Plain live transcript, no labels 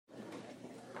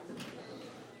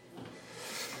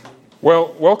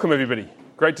Well, welcome everybody.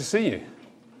 Great to see you.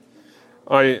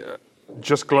 I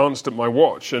just glanced at my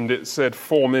watch and it said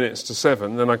 4 minutes to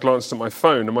 7. Then I glanced at my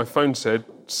phone and my phone said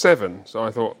 7. So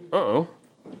I thought, uh-oh,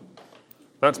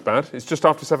 that's bad. It's just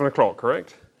after 7 o'clock,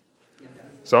 correct?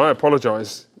 So I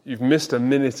apologize. You've missed a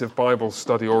minute of Bible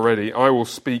study already. I will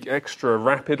speak extra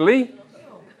rapidly.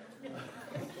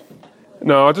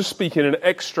 No, I'll just speak in an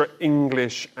extra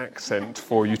English accent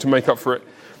for you to make up for it.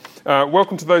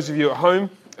 Welcome to those of you at home.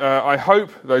 I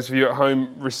hope those of you at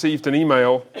home received an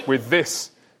email with this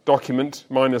document,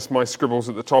 minus my scribbles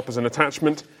at the top as an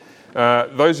attachment.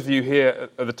 Those of you here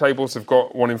at the tables have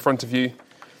got one in front of you.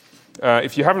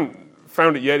 If you haven't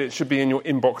found it yet, it should be in your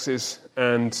inboxes,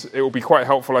 and it will be quite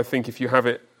helpful, I think, if you have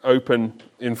it open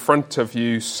in front of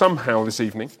you somehow this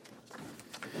evening.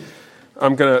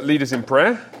 I'm going to lead us in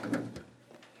prayer,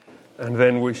 and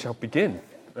then we shall begin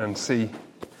and see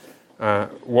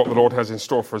what the Lord has in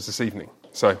store for us this evening.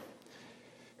 So,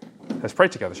 let's pray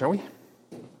together, shall we?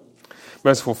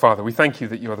 Merciful Father, we thank you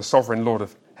that you are the sovereign Lord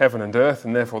of heaven and earth,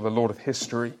 and therefore the Lord of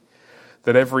history,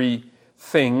 that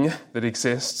everything that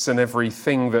exists and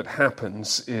everything that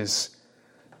happens is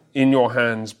in your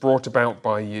hands, brought about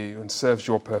by you, and serves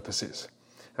your purposes.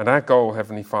 And our goal,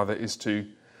 Heavenly Father, is to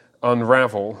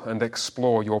unravel and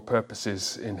explore your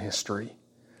purposes in history.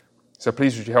 So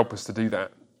please would you help us to do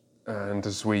that. And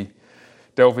as we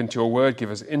delve into your word, give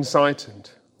us insight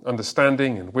and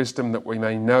understanding and wisdom that we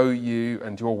may know you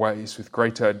and your ways with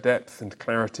greater depth and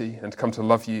clarity and come to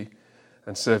love you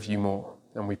and serve you more.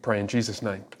 And we pray in Jesus'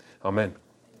 name. Amen.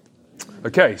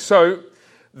 Okay, so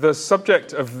the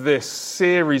subject of this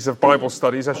series of Bible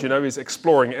studies, as you know, is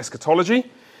exploring eschatology.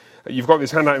 You've got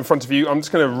this handout in front of you. I'm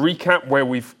just going to recap where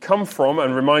we've come from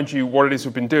and remind you what it is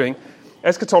we've been doing.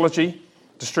 Eschatology,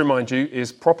 just to remind you,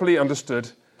 is properly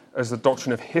understood as the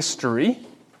doctrine of history,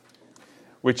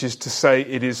 which is to say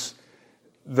it is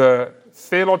the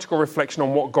theological reflection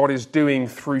on what God is doing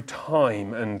through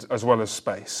time and as well as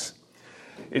space.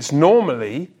 It's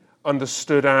normally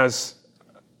understood as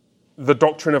the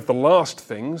doctrine of the last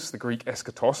things, the Greek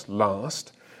eschatos,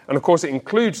 last, and of course it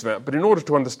includes that, but in order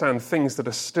to understand things that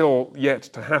are still yet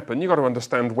to happen, you've got to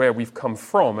understand where we've come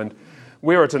from, and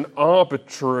we're at an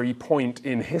arbitrary point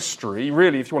in history.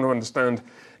 Really, if you want to understand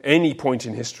any point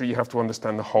in history, you have to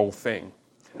understand the whole thing.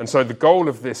 And so the goal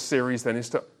of this series then is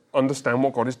to understand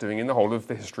what God is doing in the whole of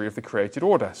the history of the created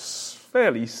order. It's a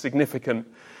fairly significant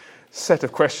set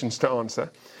of questions to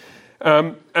answer.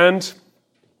 And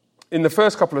in the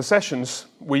first couple of sessions,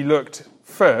 we looked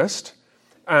first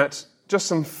at just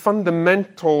some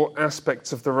fundamental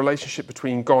aspects of the relationship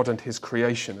between God and his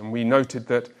creation. And we noted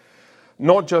that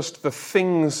not just the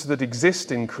things that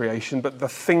exist in creation, but the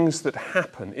things that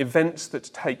happen, events that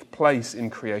take place in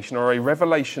creation, are a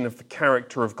revelation of the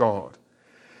character of God.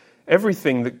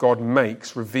 Everything that God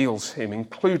makes reveals him,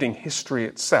 including history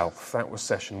itself. That was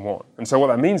session 1. And so what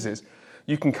that means is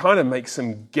you can kind of make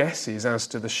some guesses as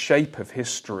to the shape of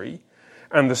history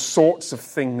and the sorts of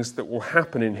things that will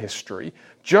happen in history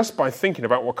just by thinking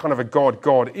about what kind of a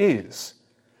God is.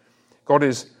 God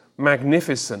is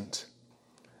magnificent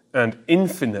and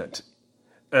infinite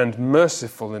and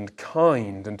merciful and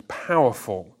kind and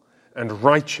powerful and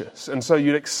righteous. And so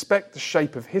you'd expect the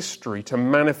shape of history to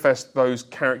manifest those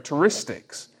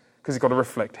characteristics because it's got to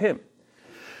reflect him.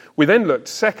 We then looked,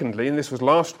 secondly, and this was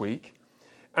last week,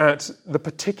 at the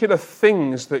particular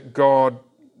things that God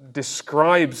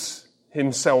describes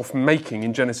himself making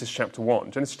in Genesis chapter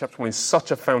 1. Genesis chapter 1 is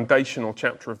such a foundational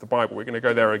chapter of the Bible. We're going to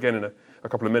go there again in a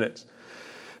couple of minutes.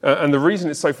 And the reason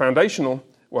it's so foundational,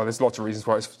 well, there's lots of reasons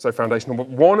why it's so foundational, but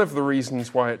one of the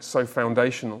reasons why it's so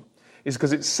foundational is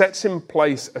because it sets in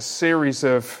place a series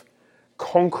of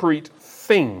concrete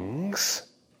things,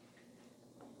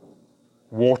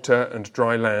 water and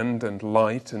dry land and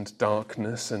light and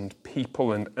darkness and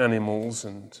people and animals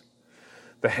and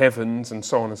the heavens and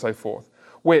so on and so forth,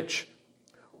 which,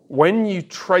 when you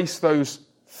trace those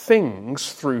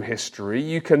things through history,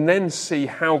 you can then see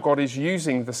how God is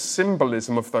using the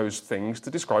symbolism of those things to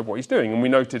describe what he's doing. And we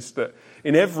noticed that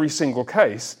in every single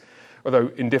case, although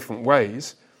in different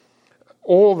ways,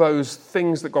 all those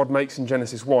things that God makes in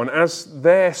Genesis 1, as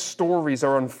their stories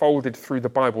are unfolded through the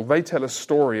Bible, they tell a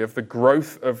story of the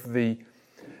growth of the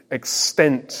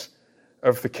extent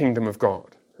of the kingdom of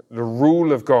God. The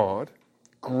rule of God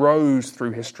grows through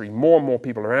history. More and more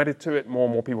people are added to it. More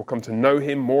and more people come to know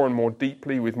him more and more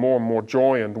deeply with more and more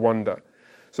joy and wonder.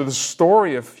 So the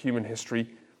story of human history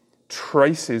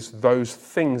traces those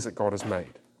things that God has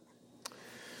made.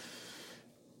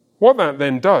 What that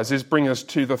then does is bring us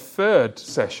to the third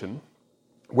session,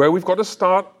 where we've got to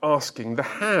start asking the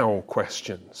how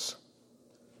questions.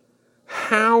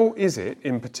 how is it,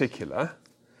 in particular,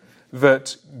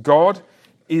 that God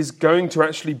is going to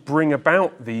actually bring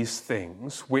about these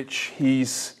things which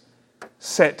he's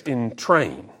set in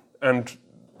train, and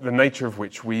the nature of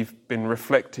which we've been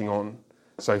reflecting on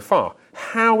so far?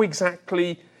 How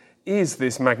exactly is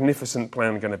this magnificent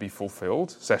plan going to be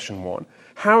fulfilled? Session 1.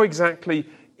 How exactly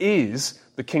is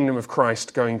the kingdom of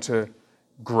Christ going to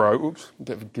grow? Oops,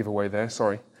 bit of a giveaway there,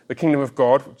 sorry. The kingdom of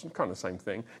God, which is kind of the same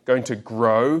thing, going to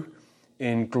grow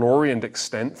in glory and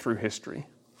extent through history?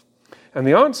 And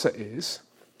the answer is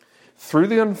through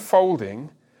the unfolding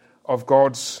of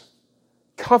God's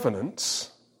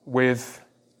covenants with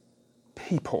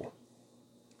people.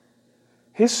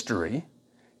 History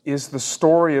is the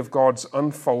story of God's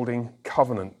unfolding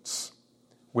covenants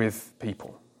with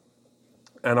people.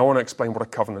 And I want to explain what a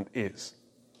covenant is.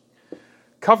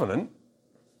 Covenant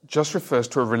just refers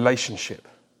to a relationship.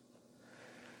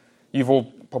 You've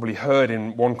all probably heard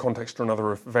in one context or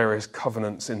another of various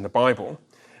covenants in the Bible.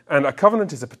 And a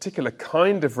covenant is a particular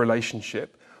kind of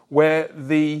relationship where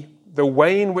the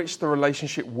way in which the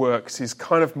relationship works is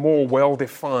kind of more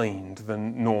well-defined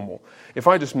than normal. If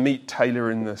I just meet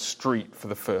Taylor in the street for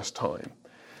the first time,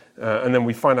 and then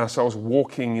we find ourselves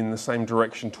walking in the same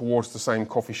direction towards the same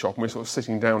coffee shop, and we're sort of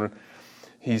sitting down and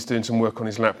he's doing some work on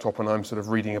his laptop and I'm sort of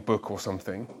reading a book or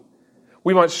something,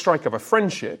 we might strike up a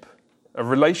friendship, a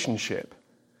relationship,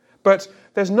 but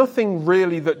there's nothing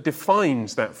really that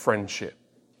defines that friendship.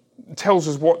 It tells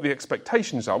us what the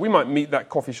expectations are. We might meet that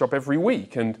coffee shop every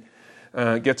week and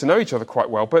get to know each other quite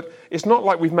well, but it's not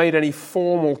like we've made any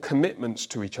formal commitments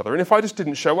to each other. And if I just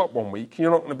didn't show up one week, you're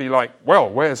not going to be like, well,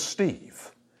 where's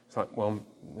Steve? It's like, well,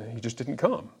 he just didn't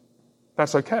come.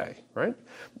 That's okay, right?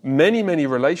 Many, many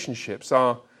relationships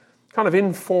are kind of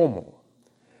informal,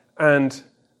 and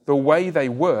the way they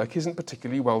work isn't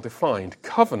particularly well defined.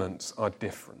 Covenants are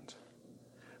different.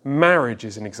 Marriage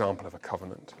is an example of a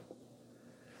covenant.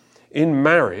 In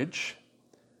marriage,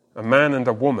 a man and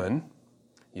a woman,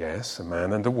 yes, a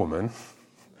man and a woman,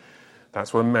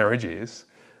 that's what a marriage is,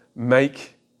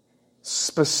 make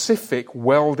specific,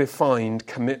 well-defined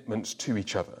commitments to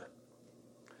each other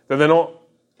that they're not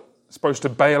supposed to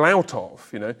bail out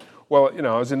of, Well,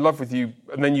 I was in love with you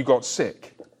and then you got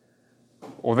sick,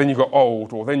 or then you got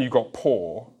old, or then you got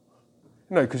poor.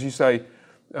 Because you say,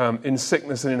 in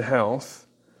sickness and in health,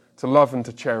 to love and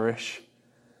to cherish,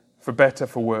 for better,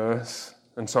 for worse,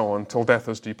 and so on, till death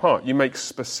us do part. You make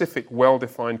specific,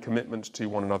 well-defined commitments to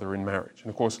one another in marriage. And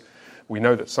of course, we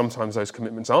know that sometimes those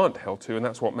commitments aren't held to, and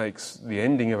that's what makes the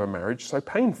ending of a marriage so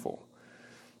painful.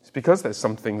 It's because there's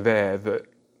something there that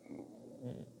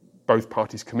both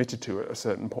parties committed to at a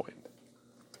certain point.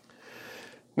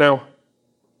 Now,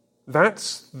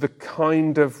 that's the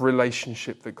kind of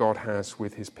relationship that God has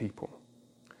with his people.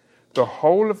 The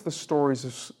whole of the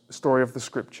story of the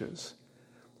Scriptures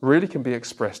really can be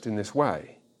expressed in this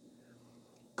way.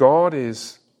 God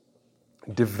is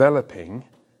developing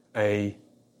a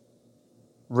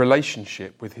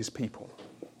relationship with his people.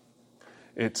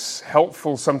 It's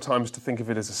helpful sometimes to think of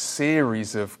it as a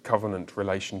series of covenant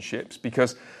relationships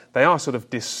because they are sort of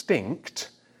distinct,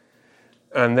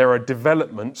 and there are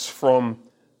developments from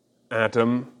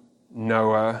Adam,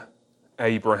 Noah,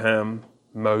 Abraham,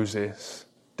 Moses,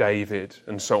 David,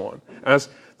 and so on. As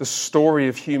the story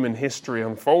of human history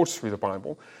unfolds through the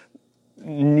Bible,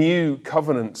 new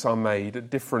covenants are made at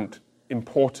different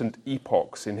important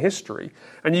epochs in history.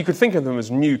 And you could think of them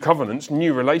as new covenants,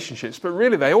 new relationships, but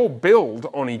really they all build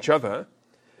on each other.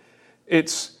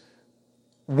 It's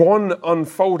one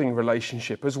unfolding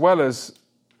relationship as well as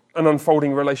an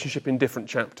unfolding relationship in different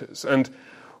chapters. And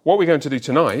what we're going to do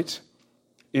tonight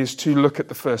is to look at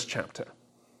the first chapter.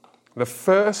 The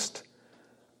first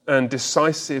and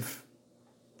decisive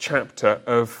chapter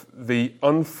of the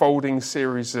unfolding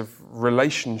series of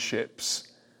relationships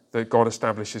that God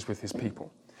establishes with his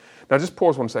people. Now just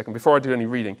pause 1 second before I do any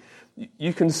reading.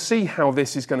 You can see how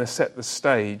this is going to set the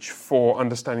stage for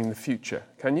understanding the future,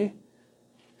 can you?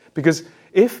 Because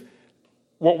if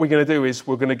what we're going to do is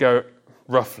we're going to go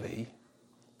roughly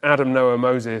Adam, Noah,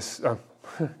 Moses,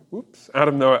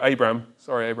 Adam, Noah, Abraham,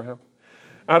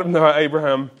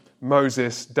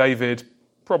 Moses, David,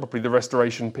 probably the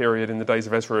restoration period in the days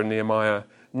of Ezra and Nehemiah,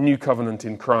 new covenant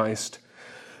in Christ,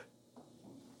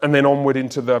 and then onward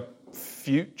into the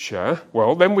future,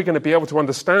 well, then we're going to be able to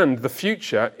understand the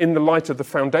future in the light of the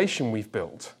foundation we've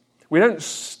built. We don't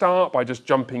start by just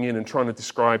jumping in and trying to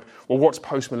describe, well, what's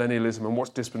postmillennialism and what's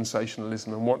dispensationalism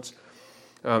and what's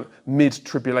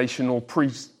mid-tribulational,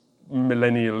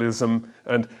 pre-millennialism,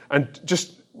 and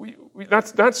just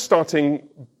that's starting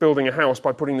building a house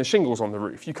by putting the shingles on the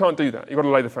roof. You can't do that. You've got to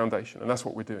lay the foundation, and that's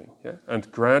what we're doing. Yeah?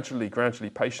 And gradually,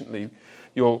 patiently,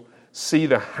 you'll see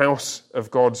the house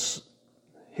of God's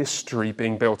history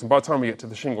being built. And by the time we get to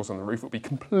the shingles on the roof, it'll be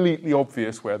completely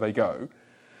obvious where they go,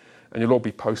 and you'll all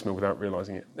be postmen without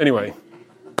realising it. Anyway,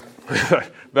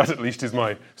 that at least is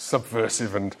my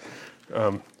subversive and,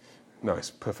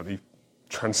 it's perfectly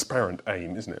transparent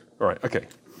aim, isn't it? All right, okay.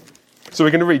 So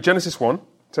we're going to read Genesis 1.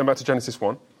 Turn back to Genesis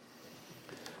 1.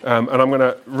 And I'm going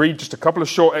to read just a couple of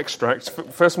short extracts,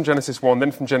 first from Genesis 1,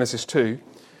 then from Genesis 2,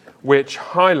 which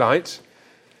highlight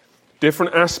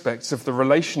different aspects of the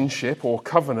relationship or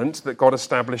covenant that God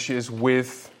establishes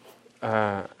with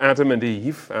Adam and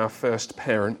Eve, our first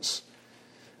parents,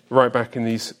 right back in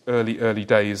these early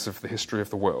days of the history of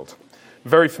the world.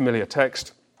 Very familiar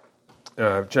text,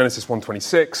 Genesis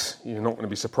 1:26. You're not going to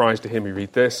be surprised to hear me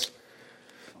read this.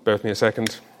 Bear with me a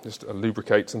second, just to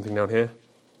lubricate something down here.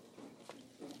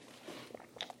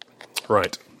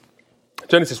 Right.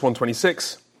 Genesis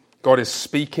 1:26, God is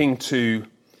speaking to,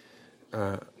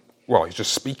 he's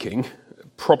just speaking,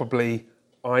 probably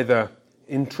either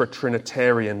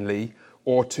intra-Trinitarianly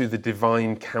or to the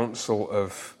divine council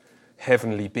of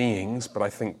heavenly beings, but I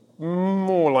think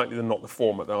more likely than not the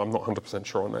former, though I'm not 100%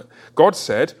 sure on that. God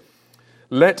said,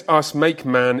 "Let us make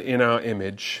man in our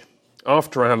image,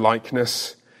 after our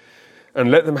likeness, and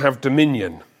let them have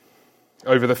dominion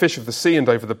over the fish of the sea and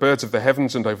over the birds of the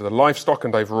heavens and over the livestock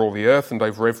and over all the earth and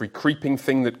over every creeping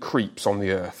thing that creeps on the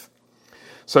earth."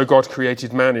 So God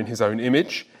created man in his own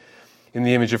image. In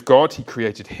the image of God he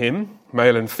created him,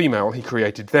 male and female he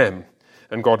created them.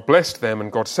 And God blessed them,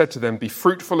 and God said to them, "Be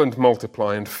fruitful and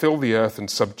multiply, and fill the earth and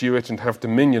subdue it, and have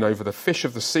dominion over the fish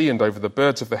of the sea and over the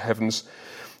birds of the heavens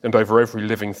and over every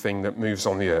living thing that moves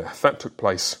on the earth." That took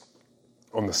place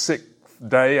on the 6th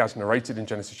day, as narrated in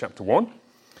Genesis chapter 1.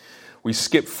 We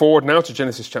skip forward now to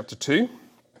Genesis chapter 2,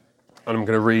 and I'm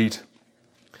going to read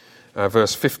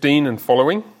verse 15 and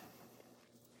following.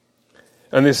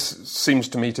 And this seems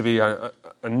to me to be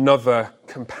another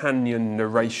companion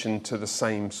narration to the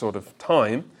same sort of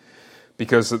time,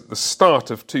 because at the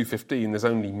start of 2:15 there's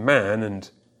only man,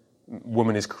 and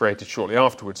woman is created shortly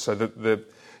afterwards, so that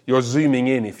you're zooming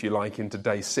in, if you like, into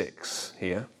day 6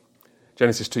 here.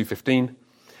 Genesis 2:15.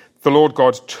 "The Lord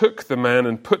God took the man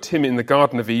and put him in the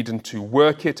Garden of Eden to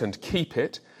work it and keep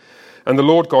it. And the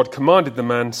Lord God commanded the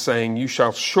man, saying,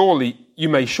 You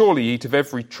may surely eat of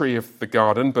every tree of the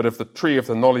garden, but of the tree of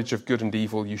the knowledge of good and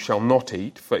evil you shall not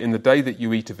eat, for in the day that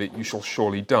you eat of it you shall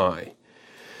surely die.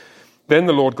 Then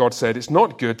the Lord God said, It's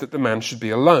not good that the man should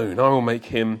be alone. I will make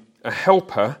him a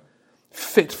helper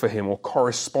fit for him, or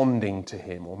corresponding to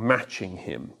him, or matching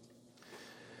him.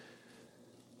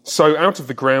 So out of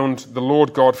the ground the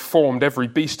Lord God formed every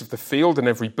beast of the field and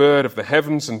every bird of the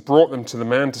heavens and brought them to the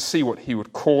man to see what he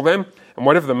would call them. And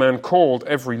whatever the man called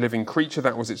every living creature,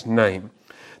 that was its name.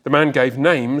 The man gave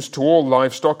names to all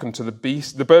livestock and to the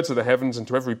birds of the heavens and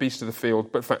to every beast of the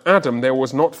field. But for Adam there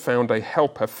was not found a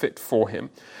helper fit for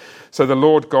him. So the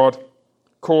Lord God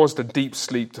caused a deep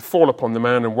sleep to fall upon the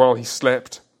man, and while he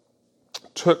slept,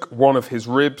 took one of his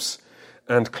ribs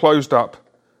and closed up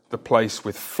the place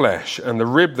with flesh. And the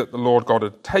rib that the Lord God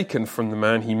had taken from the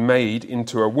man he made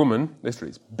into a woman. Literally,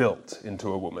 it's built into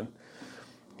a woman.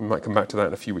 We might come back to that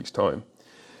in a few weeks' time.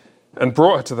 And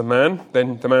brought her to the man.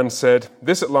 Then the man said,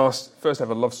 This at last, first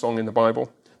ever love song in the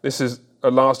Bible, this is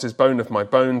at last is bone of my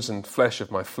bones and flesh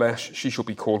of my flesh. She shall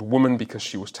be called woman, because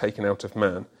she was taken out of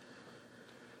man.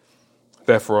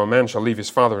 Therefore a man shall leave his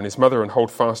father and his mother and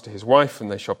hold fast to his wife,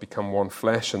 and they shall become one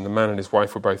flesh. And the man and his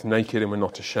wife were both naked and were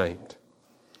not ashamed.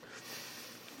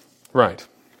 Right.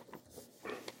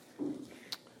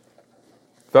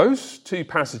 Those two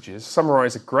passages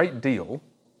summarize a great deal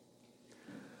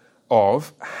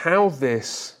of how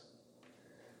this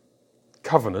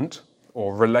covenant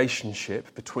or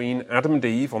relationship between Adam and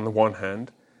Eve on the one hand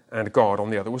and God on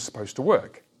the other was supposed to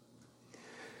work.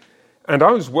 And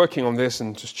I was working on this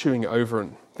and just chewing it over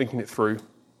and thinking it through,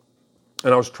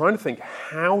 and I was trying to think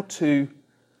how to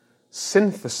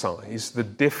synthesize the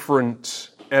different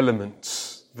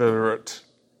elements that are at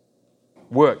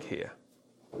work here.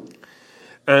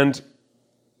 And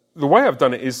the way I've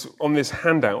done it is on this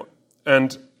handout,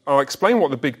 and I'll explain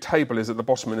what the big table is at the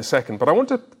bottom in a second, but I want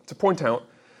to point out,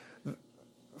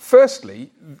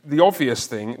 firstly, the obvious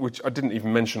thing, which I didn't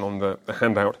even mention on the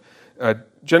handout,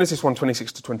 Genesis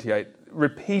 1:26 to 28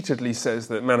 repeatedly says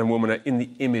that man and woman are in the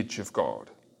image of God.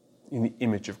 In the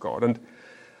image of God. And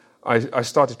I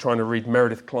started trying to read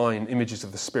Meredith Kline, Images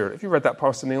of the Spirit. Have you read that,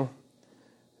 Pastor Neil?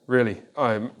 Really,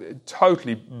 it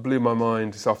totally blew my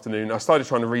mind this afternoon. I started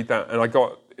trying to read that, and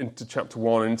into chapter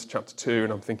 1 and into chapter 2,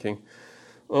 and I'm thinking,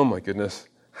 oh my goodness,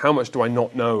 how much do I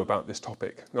not know about this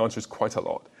topic? The answer is quite a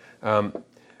lot. And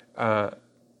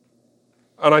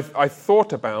I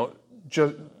thought about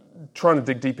just trying to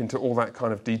dig deep into all that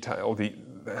kind of detail,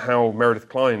 how Meredith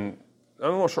Kline,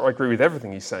 I'm not sure I agree with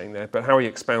everything he's saying there, but how he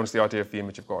expounds the idea of the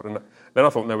image of God. And then I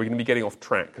thought, no, we're going to be getting off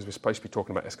track because we're supposed to be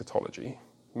talking about eschatology.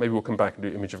 Maybe we'll come back and do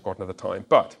image of God another time.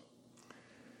 But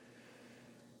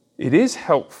it is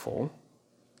helpful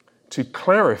to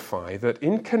clarify that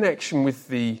in connection with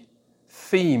the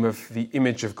theme of the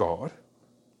image of God,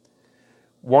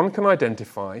 one can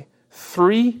identify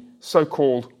 3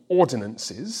 so-called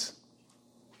ordinances,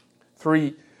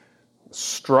 3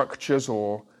 structures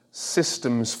or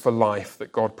systems for life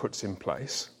that God puts in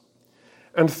place,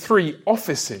 and 3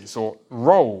 offices or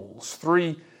roles,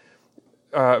 3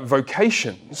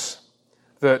 vocations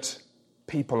that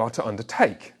people are to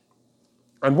undertake.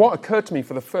 And what occurred to me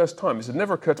for the first time, this had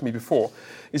never occurred to me before,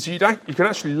 is you can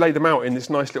actually lay them out in this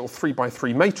nice little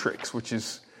 3x3 matrix, which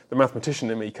is the mathematician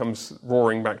in me comes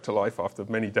roaring back to life after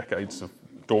many decades of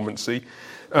dormancy.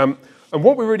 And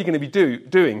what we're really going to be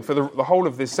doing for the whole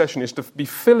of this session is to be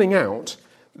filling out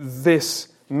this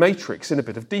matrix in a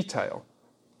bit of detail.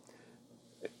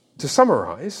 To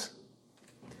summarize,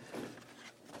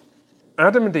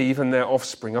 Adam and Eve and their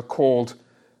offspring are called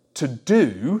to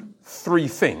do 3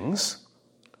 things: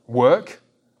 work,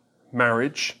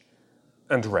 marriage,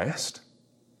 and rest.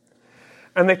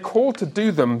 And they're called to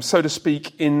do them, so to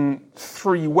speak, in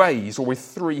 3 ways, or with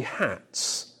 3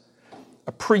 hats: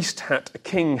 a priest hat, a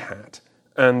king hat,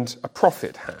 and a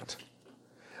prophet hat.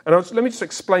 And let me just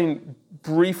explain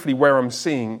briefly where I'm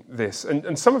seeing this.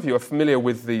 And some of you are familiar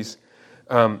with these,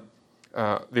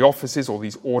 the offices or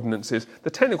these ordinances.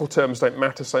 The technical terms don't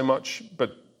matter so much,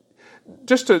 but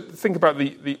just to think about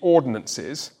the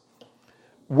ordinances: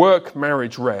 work,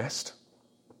 marriage, rest.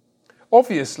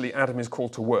 Obviously, Adam is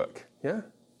called to work. Yeah,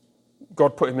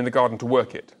 God put him in the garden to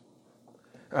work it.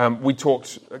 We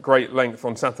talked at great length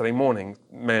on Saturday morning,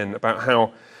 men, about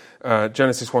how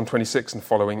Genesis 1:26 and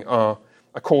following are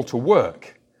a call to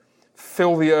work.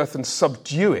 Fill the earth and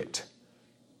subdue it.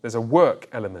 There's a work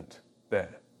element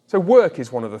there. So work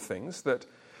is one of the things that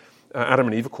Adam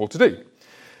and Eve are called to do.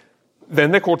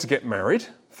 Then they're called to get married,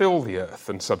 fill the earth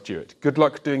and subdue it. Good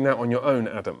luck doing that on your own,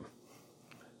 Adam.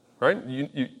 Right?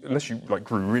 Unless you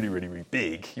grew really, really, really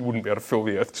big, you wouldn't be able to fill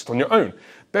the earth just on your own.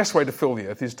 Best way to fill the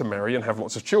earth is to marry and have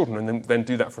lots of children, and then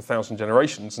do that for 1,000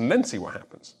 generations and then see what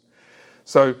happens.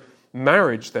 So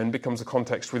marriage then becomes a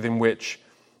context within which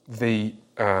the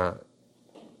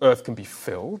earth can be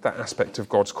filled, that aspect of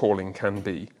God's calling can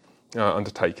be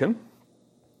undertaken.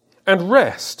 And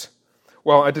rest.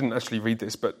 Well, I didn't actually read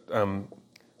this, but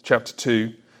chapter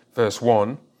 2, verse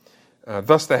 1,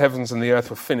 thus the heavens and the earth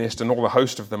were finished, and all the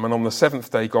host of them. And on the 7th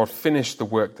day God finished the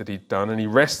work that he'd done, and he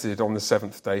rested on the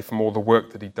 7th day from all the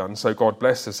work that he'd done. So God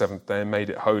blessed the 7th day and made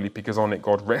it holy, because on it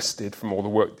God rested from all the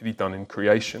work that he'd done in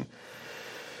creation.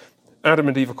 Adam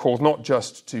and Eve are called not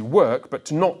just to work, but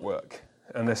to not work.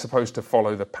 And they're supposed to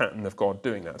follow the pattern of God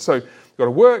doing that. So you've got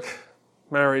to work,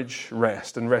 marriage,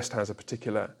 rest. And rest has a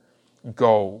particular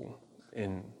goal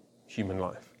in human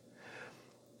life.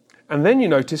 And then you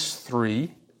notice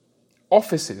 3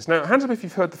 offices. Now, hands up if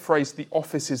you've heard the phrase, the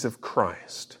offices of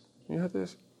Christ. You heard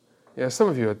this? Yeah, some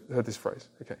of you have heard this phrase.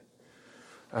 Okay.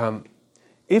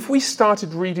 If we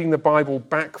started reading the Bible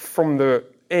back from the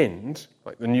end,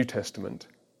 like the New Testament,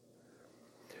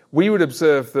 we would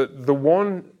observe that the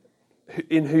one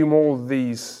in whom all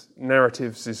these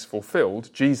narratives is fulfilled,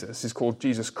 Jesus, is called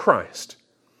Jesus Christ.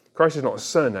 Christ is not a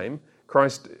surname.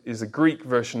 Christ is a Greek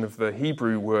version of the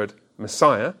Hebrew word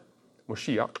Messiah,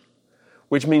 Moshiach,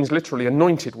 which means literally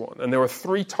anointed one. And there are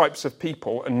 3 types of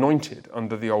people anointed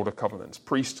under the older covenants: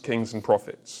 priests, kings, and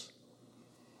prophets.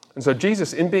 And so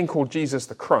Jesus, in being called Jesus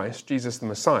the Christ, Jesus the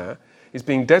Messiah, is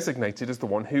being designated as the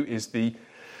one who is the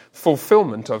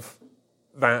fulfillment of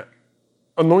that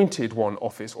anointed one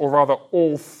office, or rather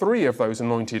all 3 of those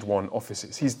anointed one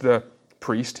offices. He's the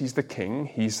priest, he's the king,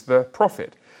 he's the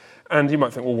prophet. And you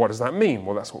might think, well, what does that mean?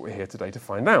 Well, that's what we're here today to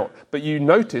find out. But you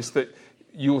notice that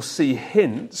you'll see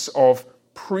hints of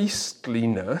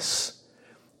priestliness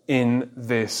in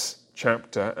this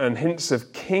chapter, and hints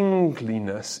of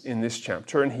kingliness in this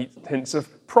chapter, and hints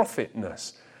of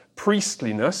prophetness.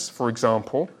 Priestliness, for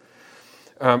example,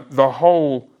 the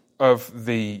whole of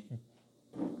the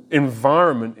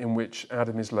environment in which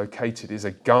Adam is located is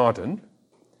a garden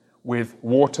with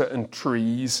water and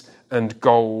trees and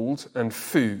gold and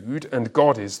food, and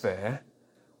God is there,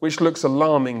 which looks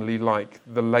alarmingly like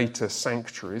the later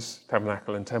sanctuaries,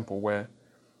 tabernacle and temple, where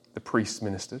the priests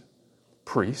ministered.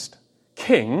 Priest.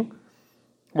 King,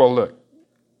 Well, look,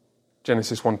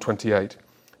 Genesis 1:28.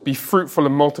 Be fruitful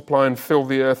and multiply and fill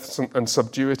the earth and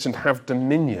subdue it and have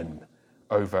dominion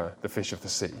over the fish of the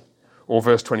sea. Or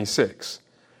verse 26.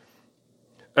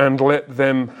 And let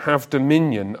them have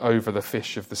dominion over the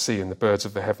fish of the sea and the birds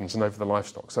of the heavens and over the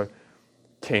livestock. So,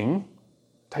 king,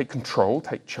 take control,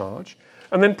 take charge.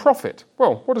 And then prophet.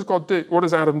 Well, what does God do? What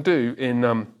does Adam do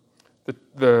in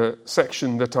the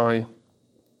section that I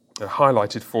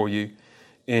highlighted for you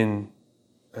in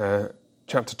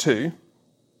chapter 2?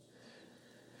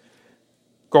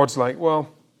 God's like,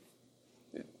 well,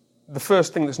 the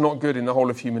first thing that's not good in the whole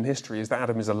of human history is that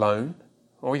Adam is alone.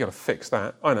 Well, we got to fix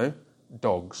that. I know.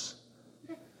 Dogs.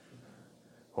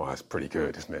 Well, that's pretty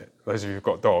good, isn't it? Those of you who've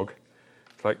got a dog.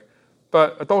 It's like,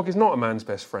 but a dog is not a man's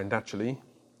best friend, actually.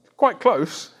 Quite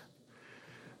close.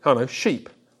 I don't know, sheep.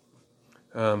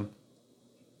 Nah,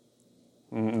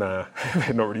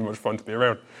 they're not really much fun to be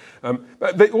around.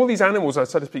 But all these animals are,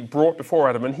 so to speak, brought before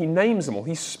Adam, and he names them all.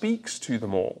 He speaks to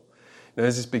them all.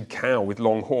 There's this big cow with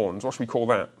long horns. What should we call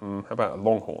that? How about a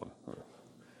longhorn?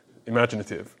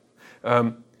 Imaginative.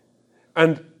 And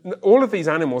all of these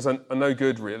animals are no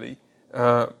good, really,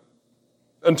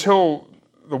 until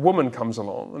the woman comes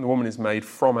along, and the woman is made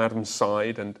from Adam's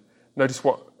side. And notice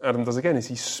what Adam does again is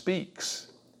he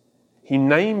speaks. He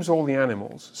names all the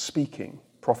animals, speaking,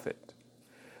 prophet.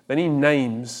 Then he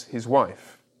names his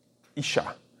wife,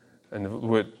 Isha. And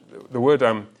the word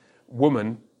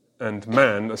woman and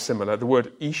man are similar. The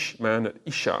word ish, man, and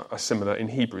Isha are similar in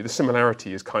Hebrew. The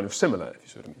similarity is kind of similar, if you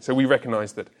see what I mean. So we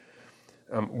recognize that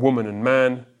woman and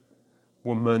man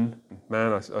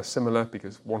are similar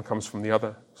because one comes from the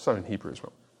other. So in Hebrew as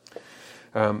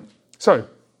well. So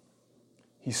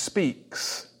he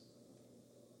speaks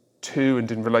to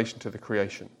and in relation to the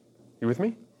creation. You with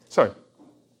me? So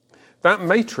that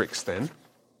matrix then,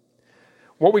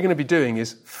 what we're going to be doing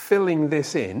is filling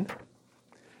this in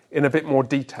a bit more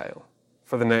detail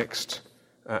for the next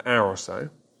hour or so.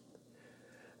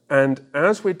 And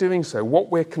as we're doing so,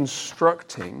 what we're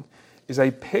constructing is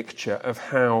a picture of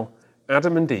how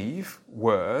Adam and Eve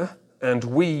were, and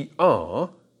we are,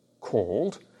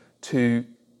 called to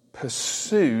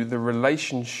pursue the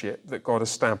relationship that God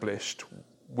established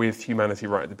with humanity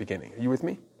right at the beginning. Are you with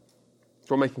me? Is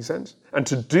that making sense? And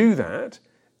to do that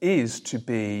is to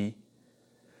be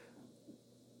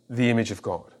the image of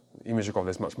God. The image of God,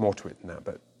 there's much more to it than that,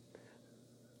 but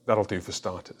that'll do for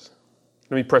starters.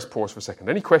 Let me press pause for a second.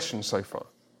 Any questions so far?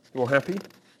 You all happy?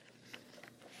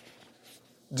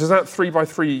 Does that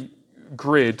 3x3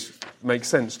 grid make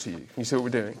sense to you? Can you see what we're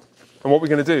doing? And what we're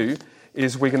going to do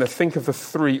is we're going to think of the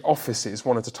three offices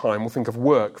one at a time. We'll think of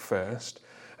work first,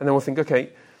 and then we'll think, okay,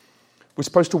 we're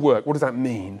supposed to work. What does that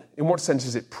mean? In what sense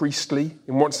is it priestly?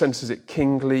 In what sense is it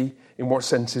kingly? In what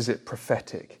sense is it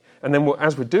prophetic? And then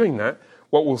as we're doing that,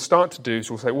 what we'll start to do is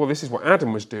we'll say, well, this is what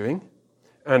Adam was doing,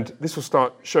 and this will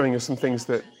start showing us some things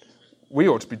that we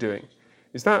ought to be doing.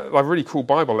 Is that like a really cool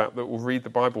Bible app that will read the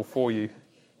Bible for you?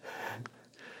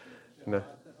 No. I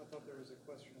thought there was a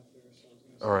question up there.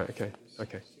 So all right,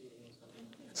 okay.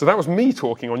 So that was me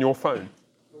talking on your phone.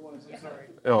 Sorry.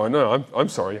 Oh, no, I'm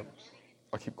sorry.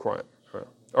 I'll keep quiet.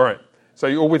 All right. So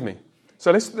you're all with me.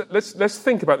 So let's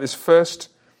think about this first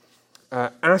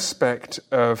aspect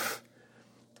of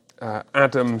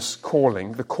Adam's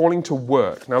calling, the calling to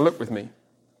work. Now look with me.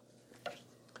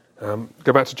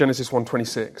 Go back to Genesis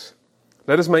 1:26.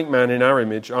 Let us make man in our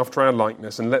image, after our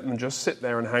likeness, and let them just sit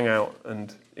there and hang out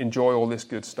and enjoy all this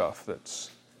good stuff that's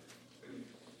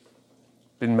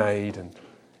been made, and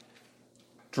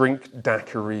drink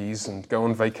daiquiris and go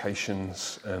on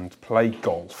vacations and play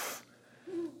golf.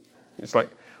 It's like,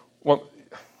 well,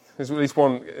 there's at least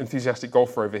one enthusiastic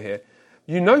golfer over here.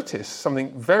 You notice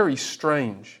something very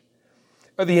strange.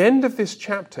 At the end of this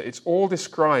chapter, it's all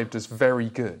described as very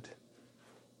good.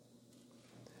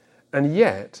 And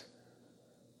yet,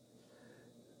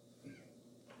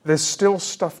 there's still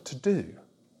stuff to do.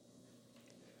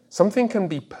 Something can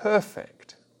be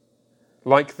perfect,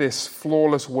 like this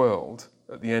flawless world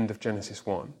at the end of Genesis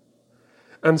 1,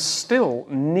 and still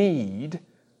need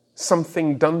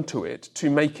something done to it to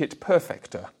make it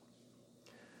perfecter.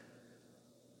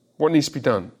 What needs to be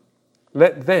done?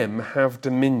 Let them have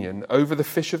dominion over the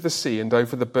fish of the sea and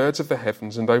over the birds of the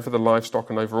heavens and over the livestock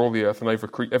and over all the earth and over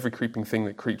every creeping thing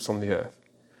that creeps on the earth.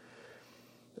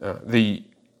 The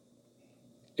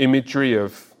imagery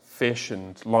of fish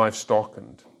and livestock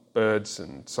and birds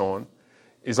and so on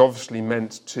is obviously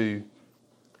meant to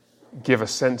give a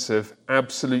sense of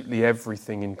absolutely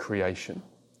everything in creation.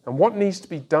 And what needs to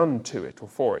be done to it or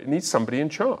for it? It needs somebody in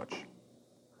charge.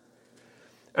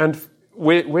 And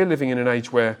we're living in an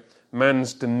age where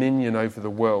man's dominion over the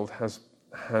world has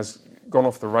has gone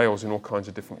off the rails in all kinds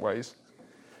of different ways.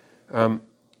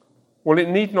 Well, it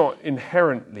need not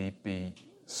inherently be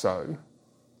so.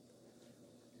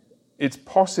 It's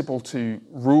possible to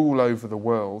rule over the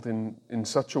world in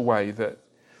such a way that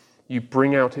you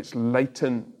bring out its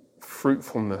latent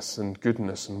fruitfulness and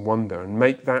goodness and wonder and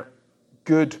make that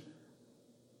good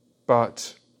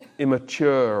but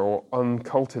immature or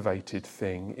uncultivated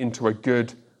thing into a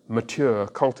good, mature,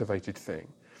 cultivated thing.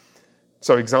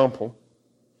 So, example,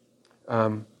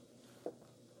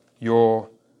 you're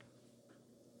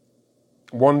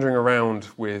wandering around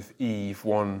with Eve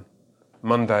one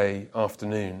Monday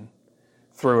afternoon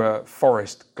through a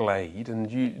forest glade,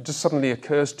 and it just suddenly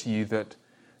occurs to you that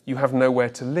you have nowhere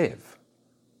to live.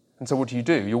 And so what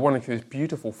do? You're wandering through this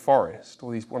beautiful forest, all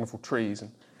these wonderful trees,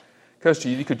 and it occurs to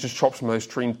you you could just chop some of those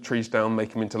trees down,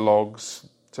 make them into logs,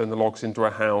 turn the logs into a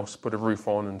house, put a roof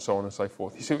on, and so on and so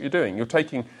forth. You see what you're doing? You're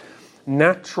taking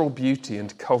natural beauty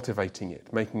and cultivating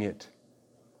it, making it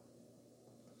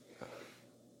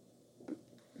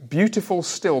beautiful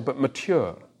still, but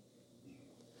mature.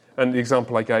 And the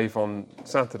example I gave on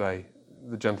Saturday,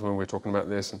 the gentleman we were talking about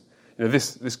this, and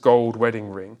this gold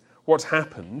wedding ring, what's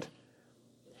happened,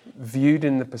 viewed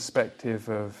in the perspective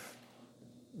of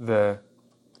the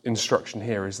instruction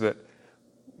here, is that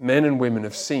men and women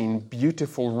have seen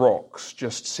beautiful rocks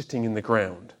just sitting in the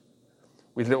ground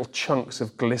with little chunks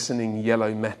of glistening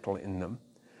yellow metal in them.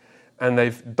 And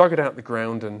they've dug it out the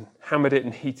ground and hammered it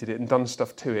and heated it and done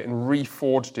stuff to it and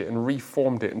reforged it and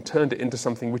reformed it and turned it into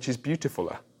something which is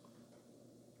beautifuler.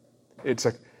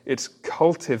 It's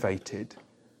cultivated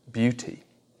beauty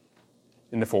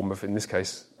in the form of, in this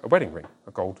case, a wedding ring,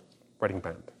 a gold wedding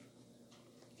band.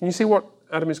 Can you see what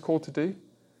Adam is called to do?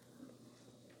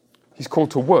 He's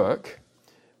called to work.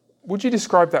 Would you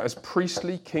describe that as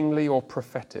priestly, kingly, or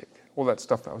prophetic? All that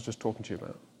stuff that I was just talking to you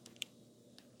about.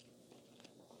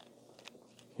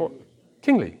 What?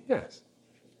 Kingly, yes.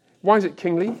 Why is it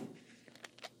kingly?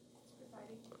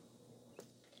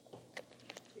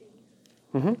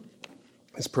 Mm-hmm.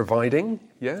 It's providing,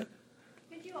 yeah.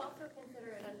 Could you also consider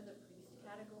it under the priest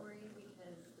category,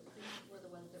 because the priests were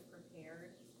the ones that prepared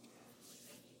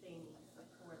things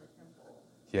for the temple?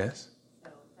 Yes. So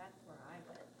that's where I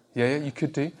went. Yeah, you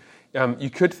could do. You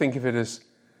could think of it as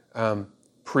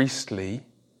priestly,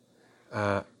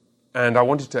 and I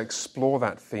wanted to explore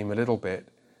that theme a little bit,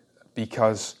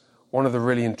 because one of the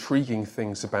really intriguing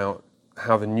things about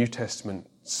how the New Testament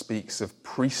speaks of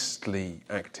priestly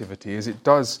activity is it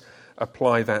does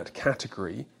apply that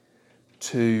category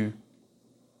to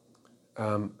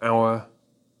our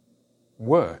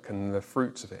work and the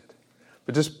fruits of it.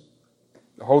 But just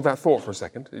hold that thought for a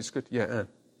second. It's good. Yeah, Anne.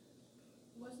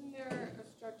 Wasn't there a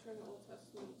structure in the Old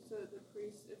Testament so that the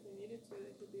priests, if they needed to,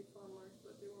 they could be farmers,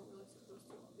 but they weren't really supposed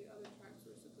to? The other tribes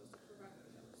were supposed to provide for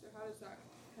them. So how does that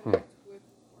connect with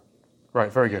working?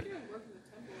 Right, very good. They're doing work in the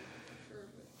temple, sure,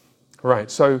 but...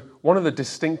 Right, so one of the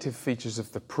distinctive features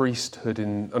of the priesthood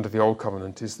under the Old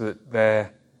Covenant is that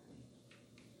they're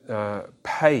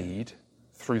paid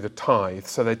through the tithe,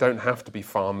 so they don't have to be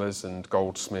farmers and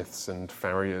goldsmiths and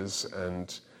farriers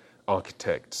and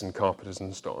architects and carpenters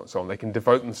and so on. They can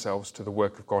devote themselves to the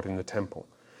work of God in the temple.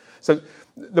 So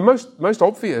the most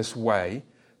obvious way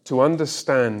to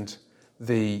understand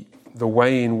the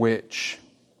way in which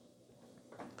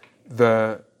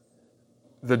the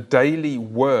daily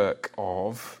work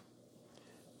of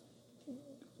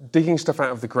digging stuff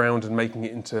out of the ground and making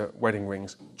it into wedding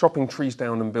rings, chopping trees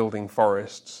down and building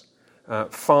forests,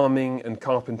 farming and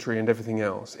carpentry and everything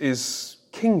else is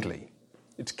kingly.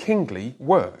 It's kingly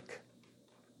work.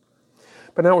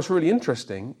 But now what's really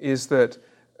interesting is that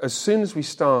as soon as we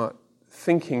start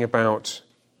thinking about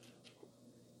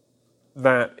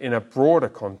that in a broader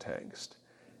context,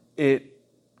 it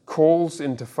calls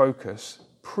into focus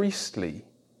priestly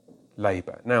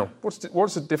labour. Now, what's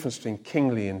the difference between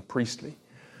kingly and priestly?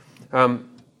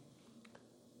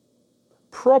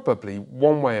 Probably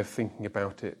one way of thinking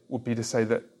about it would be to say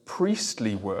that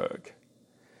priestly work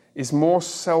is more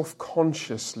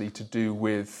self-consciously to do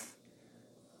with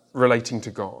relating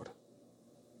to God.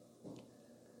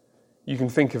 You can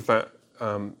think of that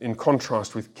in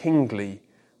contrast with kingly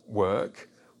work,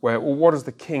 where, well, what does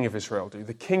the king of Israel do?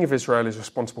 The king of Israel is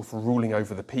responsible for ruling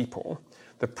over the people.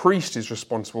 The priest is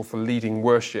responsible for leading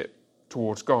worship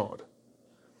towards God.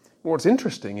 What's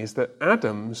interesting is that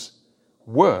Adam's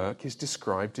work is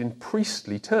described in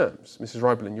priestly terms. Mrs.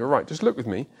 Rybelin, you're right. Just look with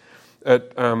me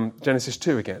at Genesis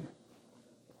 2 again.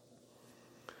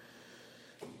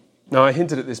 Now, I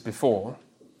hinted at this before.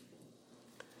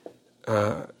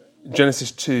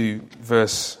 Genesis 2,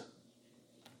 verse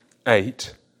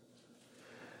 8.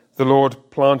 the Lord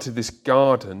planted this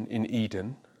garden in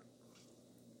Eden.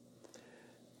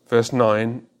 Verse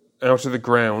 9, out of the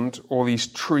ground all these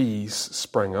trees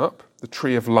sprang up, the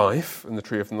tree of life and the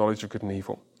tree of the knowledge of good and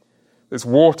evil. There's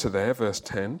water there, verse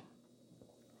 10.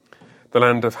 The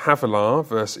land of Havilah,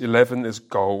 verse 11, there's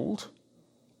gold,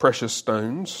 precious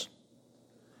stones,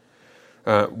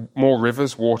 more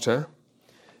rivers, water.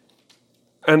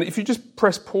 And if you just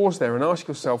press pause there and ask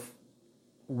yourself,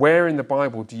 where in the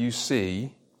Bible do you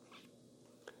see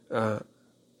a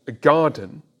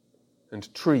garden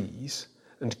and trees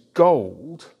and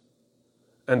gold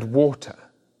and water?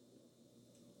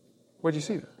 Where do you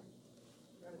see that?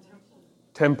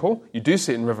 Temple. You do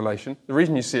see it in Revelation. The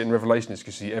reason you see it in Revelation is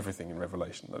because you see everything in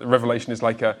Revelation. Revelation is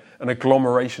like an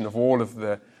agglomeration of all of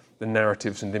the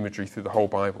narratives and imagery through the whole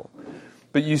Bible.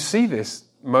 But you see this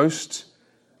most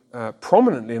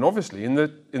prominently and obviously in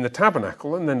the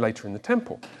tabernacle and then later in the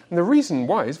temple. And the reason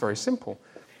why is very simple.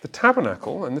 The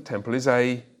tabernacle and the temple is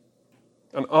an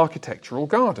architectural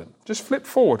garden. Just flip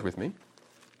forward with me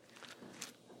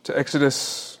to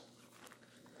Exodus.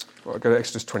 Well, I'll go to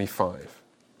Exodus 25.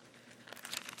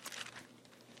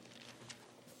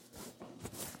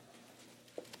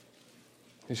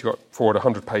 You've got forward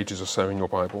 100 pages or so in your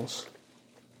Bibles.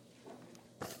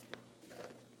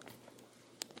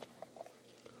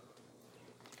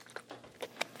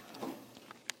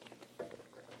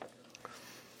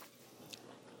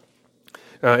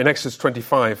 In Exodus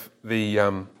 25,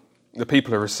 the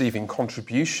people are receiving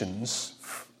contributions,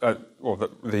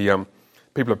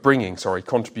 people are bringing,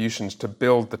 contributions to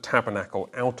build the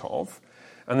tabernacle out of,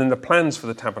 and then the plans for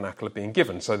the tabernacle are being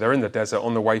given. So they're in the desert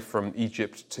on the way from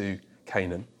Egypt to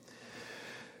Canaan,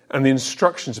 and the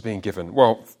instructions are being given.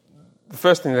 Well, the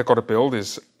first thing they've got to build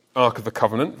is Ark of the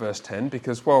Covenant, verse 10,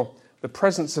 because, well, the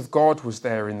presence of God was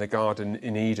there in the garden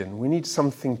in Eden. We need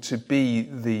something to be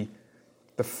the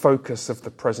focus of the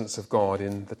presence of God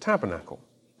in the tabernacle.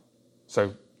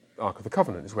 So, Ark of the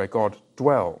Covenant is where God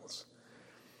dwells.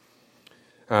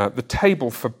 The table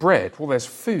for bread. Well, there's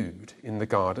food in the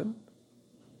garden,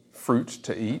 fruit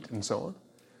to eat and so on.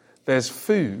 There's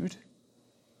food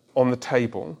on the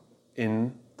table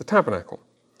in the tabernacle.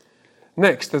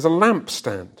 Next, there's a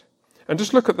lampstand. And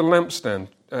just look at the lampstand,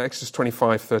 Exodus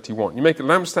 25:31. You make a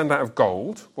lampstand out of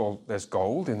gold. Well, there's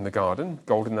gold in the garden,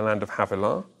 gold in the land of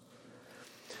Havilah.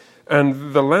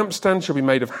 And the lampstand shall be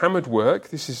made of hammered work.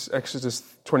 This is Exodus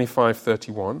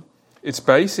 25:31. Its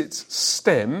base, its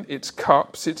stem, its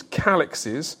cups, its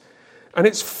calyxes, and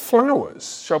its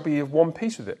flowers shall be of one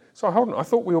piece with it. So hold on, I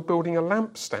thought we were building a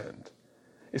lampstand.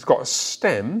 It's got a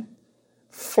stem,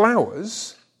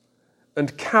 flowers,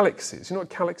 and calyxes. You know what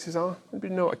calyxes are?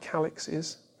 Anybody know what a calyx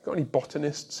is? Got any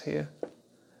botanists here?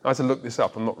 I had to look this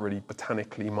up. I'm not really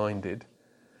botanically minded.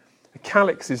 A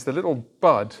calyx is the little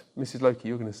bud. Mrs. Loki,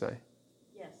 you're going to say?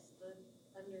 Yes, the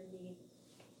underneath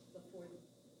before the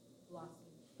blossom.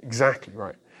 Exactly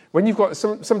right. When you've got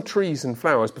some trees and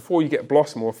flowers, before you get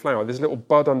blossom or flower, there's a little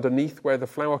bud underneath where the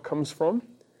flower comes from.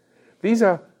 These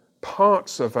are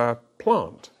parts of a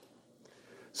plant.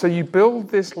 So you build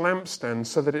this lampstand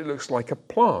so that it looks like a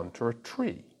plant or a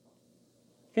tree.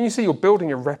 Can you see you're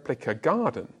building a replica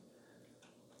garden?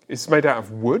 It's made out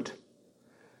of wood.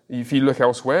 If you look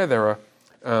elsewhere, there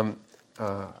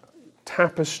are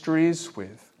tapestries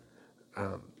with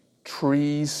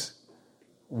trees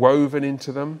woven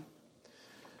into them.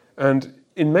 And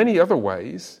in many other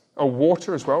ways,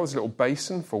 water as well. There's a little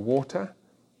basin for water,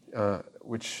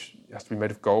 which has to be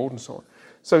made of gold and so on.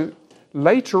 So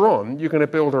later on, you're going to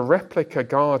build a replica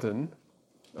garden,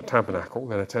 a tabernacle,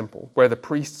 then a temple, where the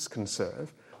priests can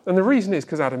serve. And the reason is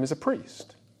because Adam is a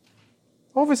priest.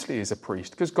 Obviously he's a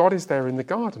priest, because God is there in the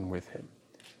garden with him.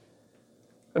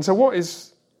 And so what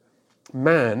is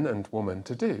man and woman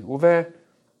to do? Well, they're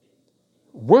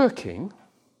working,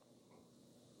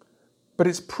 but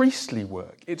it's priestly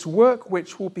work. It's work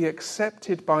which will be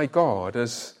accepted by God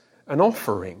as an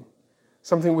offering,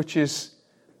 something which is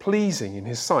pleasing in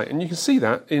his sight. And you can see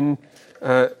that in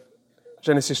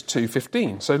Genesis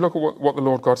 2:15. So look at what the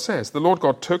Lord God says. The Lord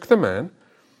God took the man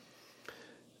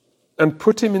and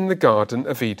put him in the Garden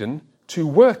of Eden to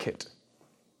work it.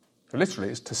 Literally,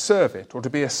 it's to serve it or to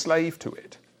be a slave to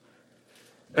it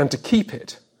and to keep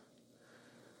it.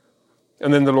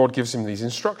 And then the Lord gives him these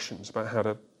instructions about how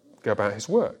to go about his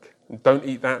work. Don't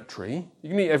eat that tree. You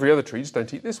can eat every other tree, just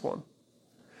don't eat this one.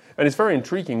 And it's very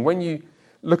intriguing. When you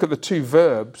look at the two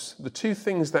verbs, the two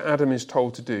things that Adam is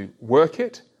told to do, work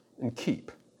it and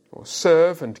keep, or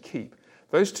serve and keep.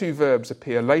 Those two verbs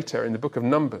appear later in the book of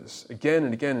Numbers, again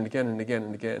and again and again and again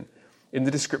and again, in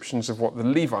the descriptions of what the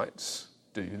Levites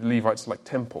do. The Levites are like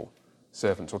temple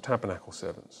servants or tabernacle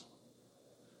servants.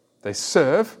 They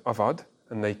serve, avad,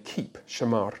 and they keep,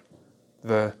 shamar,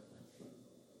 the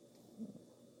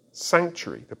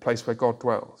sanctuary, the place where God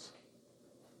dwells.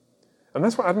 And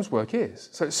that's what Adam's work is.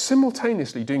 So it's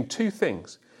simultaneously doing two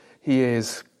things. He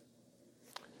is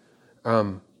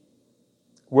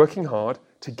working hard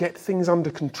to get things under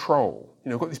control.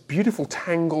 We've got this beautiful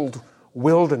tangled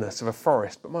wilderness of a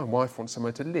forest, but my wife wants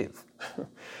somewhere to live.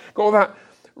 Got all that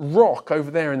rock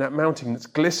over there in that mountain that's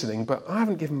glistening, but I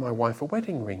haven't given my wife a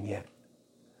wedding ring yet.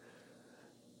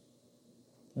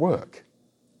 Work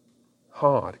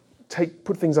hard.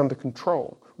 Put things under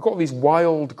control. We've got all these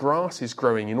wild grasses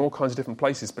growing in all kinds of different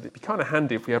places, but it'd be kind of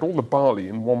handy if we had all the barley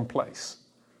in one place.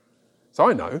 So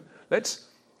I know, let's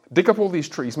dig up all these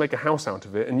trees, make a house out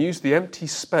of it, and use the empty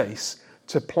space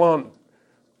to plant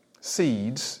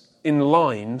seeds in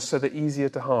line so they're easier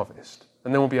to harvest.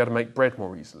 And then we'll be able to make bread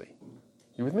more easily.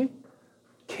 You with me?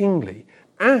 Kingly.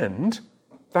 And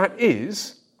that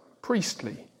is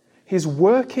priestly. His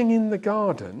working in the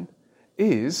garden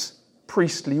is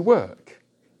priestly work.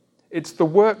 It's the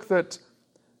work that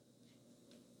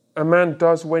a man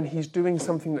does when he's doing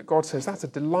something that God says, that's a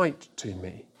delight to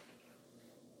me.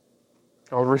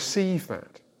 I'll receive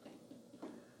that.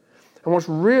 And what's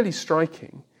really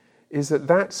striking is that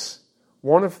that's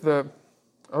one of the,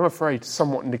 I'm afraid,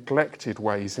 somewhat neglected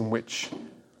ways in which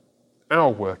our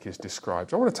work is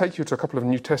described. I want to take you to a couple of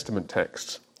New Testament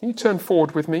texts. Can you turn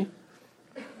forward with me?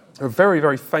 A very,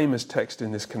 very famous text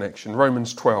in this connection,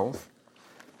 Romans 12,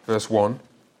 verse 1.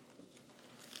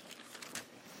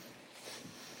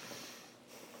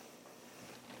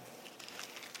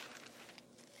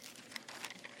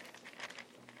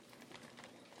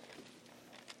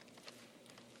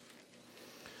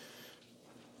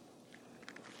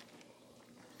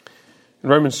 In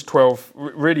Romans 12,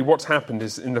 really what's happened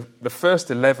is in the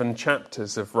first 11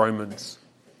 chapters of Romans,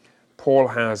 Paul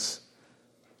has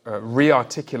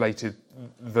re-articulated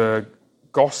the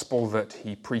gospel that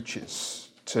he preaches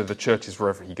to the churches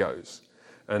wherever he goes.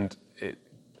 And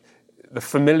the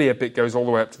familiar bit goes all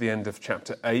the way up to the end of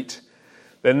chapter 8.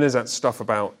 Then there's that stuff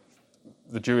about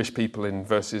the Jewish people in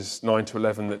verses 9 to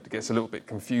 11 that gets a little bit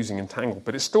confusing and tangled,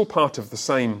 but it's still part of the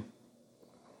same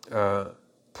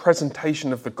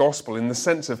presentation of the gospel in the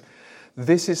sense of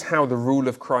this is how the rule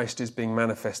of Christ is being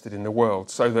manifested in the world,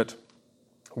 so that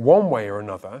one way or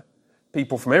another,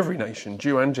 people from every nation,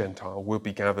 Jew and Gentile, will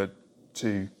be gathered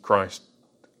to Christ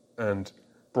and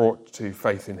brought to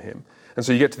faith in him. And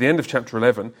so you get to the end of chapter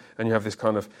 11 and you have this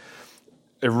kind of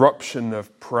eruption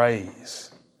of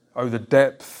praise. Oh, the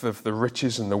depth of the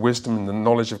riches and the wisdom and the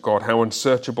knowledge of God, how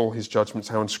unsearchable his judgments,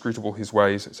 how inscrutable his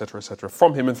ways, etc., etc.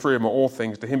 From him and through him are all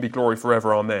things, to him be glory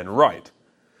forever, amen. Right.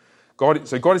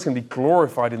 So God is going to be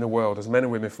glorified in the world as men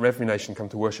and women from every nation come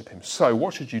to worship him. So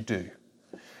what should you do?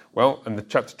 Well, in the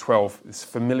chapter 12, this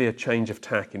familiar change of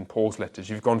tack in Paul's letters.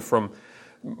 You've gone from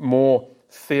more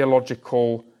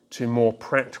theological to more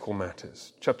practical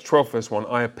matters. Chapter 12, verse 1,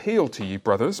 I appeal to you,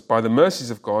 brothers, by the mercies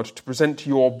of God, to present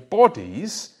your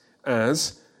bodies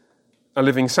as a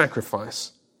living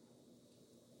sacrifice,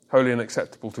 holy and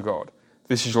acceptable to God.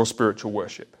 This is your spiritual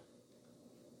worship.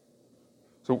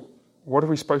 So what are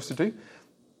we supposed to do?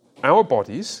 Our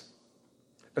bodies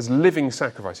as living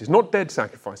sacrifices, not dead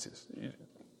sacrifices.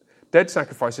 Dead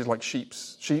sacrifices like sheep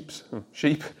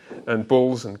and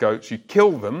bulls and goats, you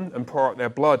kill them and pour out their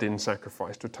blood in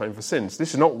sacrifice to atone for sins.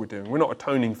 This is not what we're doing. We're not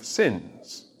atoning for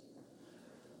sins.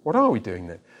 What are we doing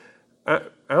then?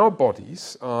 Our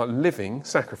bodies are living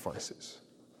sacrifices.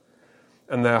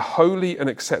 And they're holy and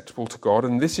acceptable to God,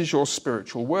 and this is your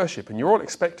spiritual worship. And you're all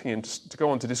expecting him to go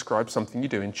on to describe something you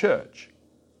do in church.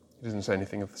 He doesn't say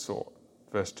anything of the sort.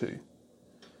 Verse 2.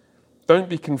 Don't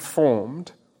be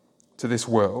conformed to this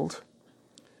world,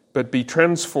 but be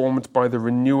transformed by the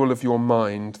renewal of your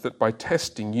mind, that by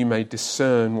testing you may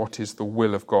discern what is the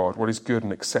will of God, what is good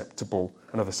and acceptable,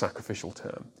 another sacrificial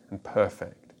term, and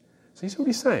perfect. So you see what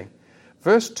he's saying?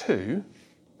 Verse 2,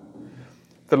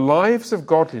 the lives of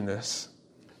godliness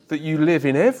that you live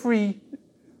in every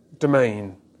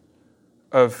domain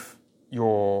of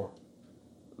your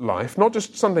life, not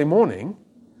just Sunday morning,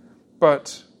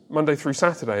 but Monday through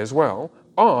Saturday as well,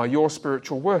 are your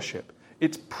spiritual worship.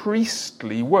 It's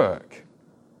priestly work.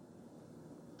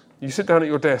 You sit down at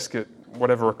your desk at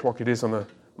whatever o'clock it is on a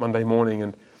Monday morning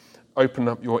and open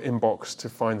up your inbox to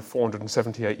find the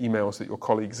 478 emails that your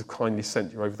colleagues have kindly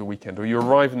sent you over the weekend. Or you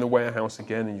arrive in the warehouse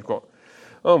again and you've got,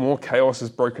 more chaos has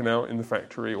broken out in the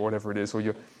factory or whatever it is. Or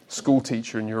you're a school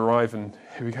teacher and you arrive and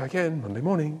here we go again, Monday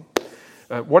morning.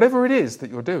 Whatever it is that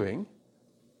you're doing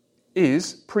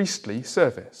is priestly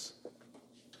service.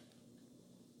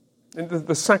 And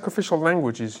the sacrificial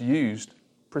language is used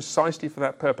precisely for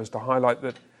that purpose, to highlight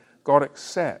that God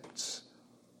accepts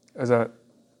as a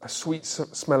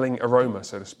sweet-smelling aroma,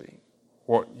 so to speak,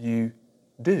 what you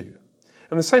do.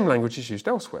 And the same language is used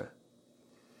elsewhere.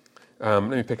 Let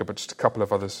me pick up just a couple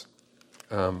of others.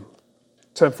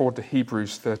 Turn forward to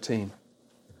Hebrews 13.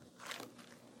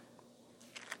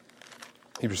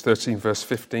 Hebrews 13, verse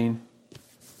 15.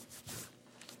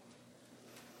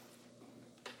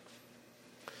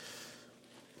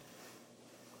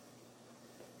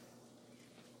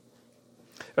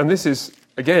 And this is,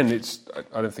 again,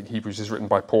 I don't think Hebrews is written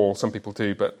by Paul, some people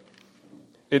do, but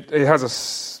it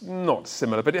has not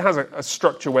similar, but it has a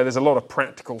structure where there's a lot of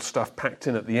practical stuff packed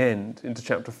in at the end into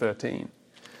chapter 13.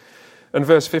 And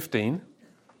verse 15,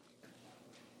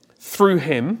 through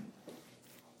him,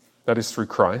 that is through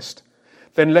Christ,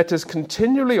 then let us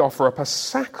continually offer up a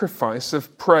sacrifice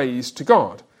of praise to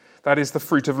God. That is the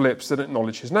fruit of lips that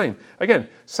acknowledge his name. Again,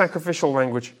 sacrificial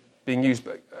language being used,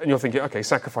 and you're thinking, okay,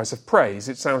 sacrifice of praise.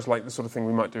 It sounds like the sort of thing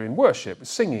we might do in worship,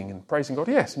 singing and praising God.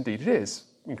 Yes, indeed it is.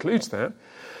 It includes that.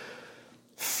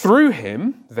 Through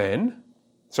him, then,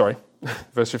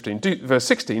 verse 15, verse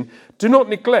 16, do not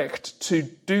neglect to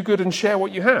do good and share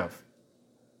what you have,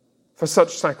 for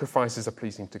such sacrifices are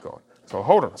pleasing to God. So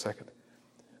hold on a second.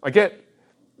 I get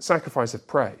sacrifice of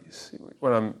praise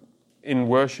when I'm in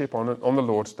worship on the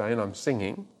Lord's Day and I'm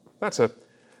singing. That's a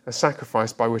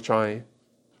sacrifice by which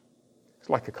it's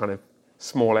like a kind of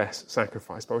small s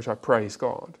sacrifice by which I praise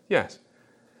God. Yes.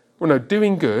 Well, no,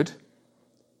 doing good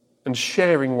and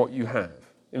sharing what you have.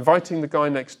 Inviting the guy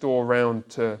next door round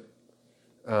to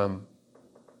have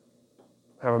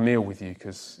a meal with you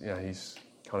because he's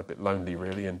kind of a bit lonely,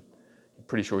 really, and I'm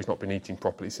pretty sure he's not been eating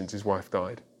properly since his wife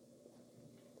died.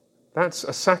 That's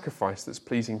a sacrifice that's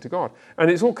pleasing to God.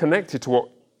 And it's all connected to what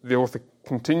the author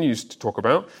continues to talk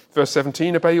about. Verse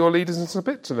 17, obey your leaders and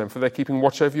submit to them, for they're keeping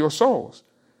watch over your souls.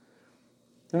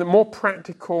 And the more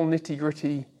practical,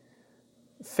 nitty-gritty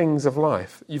things of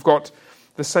life. You've got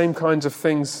the same kinds of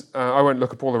things, I won't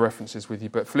look up all the references with you,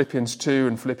 but Philippians 2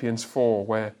 and Philippians 4,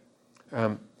 where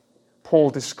Paul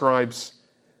describes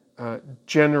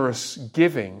generous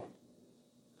giving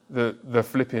that the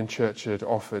Philippian church had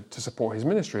offered to support his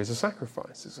ministry as a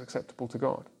sacrifice. It's acceptable to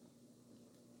God.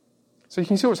 So you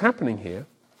can see what's happening here.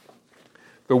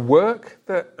 The work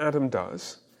that Adam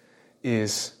does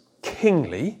is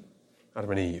kingly.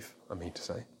 Adam and Eve, I mean to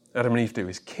say. Adam and Eve do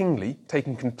is kingly,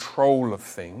 taking control of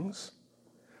things.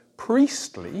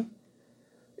 Priestly,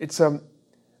 it's a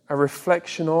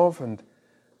reflection of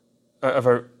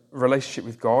a relationship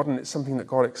with God, and it's something that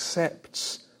God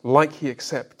accepts, like he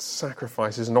accepts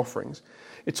sacrifices and offerings.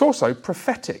 It's also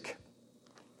prophetic.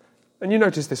 And you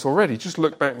notice this already. Just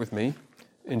look back with me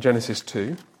in Genesis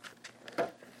 2.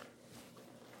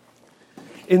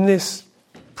 In this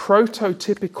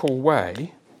prototypical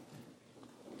way,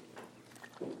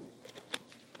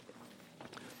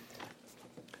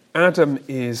 Adam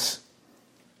is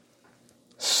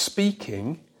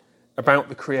speaking about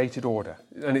the created order.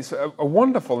 And it's a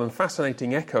wonderful and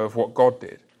fascinating echo of what God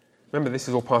did. Remember, this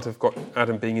is all part of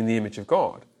Adam being in the image of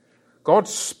God. God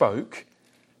spoke,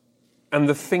 and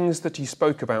the things that he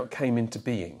spoke about came into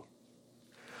being.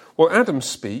 Well, Adam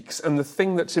speaks, and the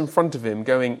thing that's in front of him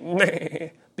going, nah,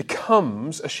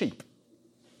 becomes a sheep.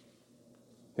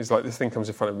 He's like, this thing comes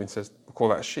in front of him and says, we'll call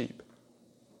that a sheep.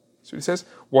 So he says,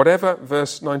 whatever,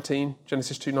 verse 19,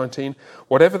 Genesis 2:19,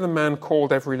 whatever the man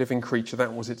called every living creature,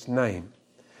 that was its name.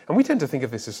 And we tend to think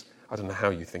of this as, I don't know how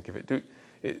you think of it,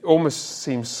 it almost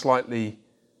seems slightly,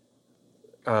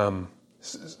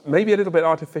 maybe a little bit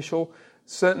artificial,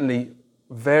 certainly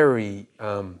very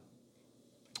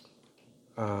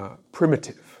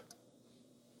primitive.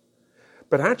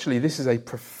 But actually, this is a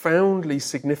profoundly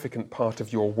significant part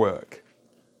of your work.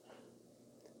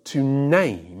 To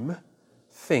name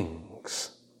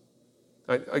things.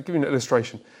 I'll give you an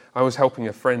illustration. I was helping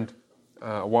a friend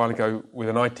a while ago with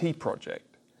an IT project.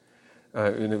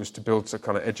 And it was to build some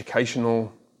kind of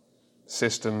educational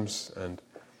systems and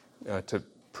to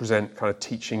present kind of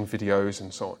teaching videos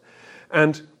and so on.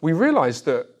 And we realized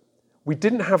that we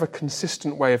didn't have a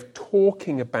consistent way of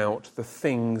talking about the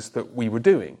things that we were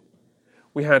doing.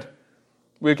 We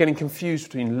were getting confused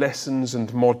between lessons and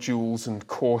modules and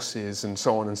courses and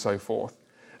so on and so forth.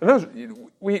 And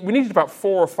we needed about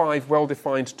 4 or 5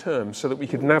 well-defined terms so that we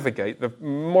could navigate the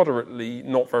moderately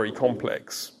not very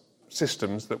complex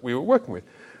systems that we were working with.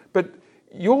 But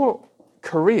your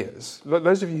careers,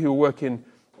 those of you who work in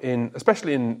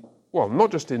especially in, well,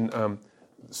 not just in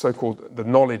so-called the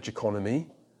knowledge economy,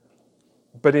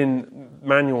 but in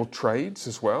manual trades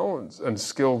as well and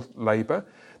skilled labour,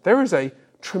 there is a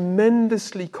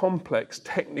tremendously complex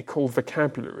technical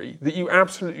vocabulary that you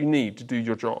absolutely need to do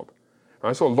your job.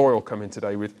 I saw Loyal come in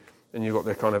today and you've got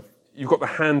the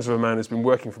hands of a man who's been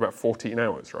working for about 14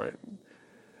 hours, right?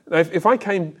 Now, if I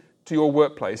came to your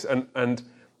workplace and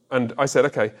I said,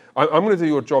 okay, I'm going to do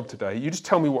your job today, you just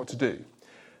tell me what to do.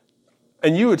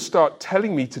 And you would start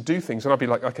telling me to do things, and I'd be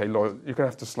like, okay, Loyal, you're going to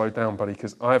have to slow down, buddy,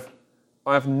 because I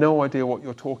have no idea what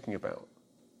you're talking about.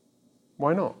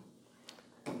 Why not?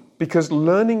 Because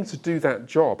learning to do that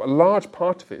job, a large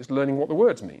part of it is learning what the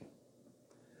words mean.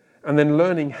 And then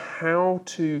learning how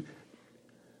to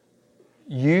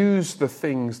use the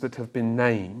things that have been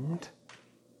named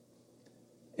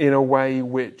in a way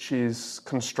which is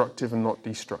constructive and not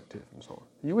destructive and so on.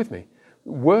 Are you with me?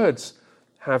 Words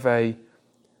have a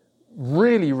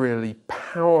really, really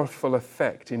powerful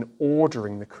effect in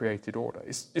ordering the created order.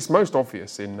 It's most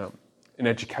obvious in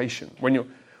education. When you're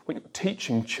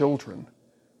teaching children,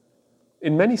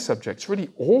 in many subjects, really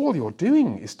all you're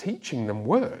doing is teaching them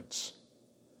words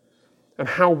and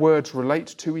how words relate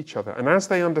to each other. And as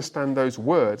they understand those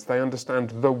words, they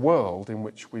understand the world in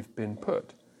which we've been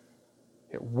put.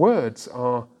 Words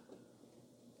are...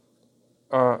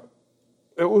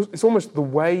 it's almost the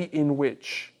way in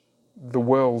which the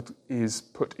world is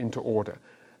put into order.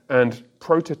 And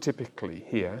prototypically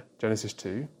here, Genesis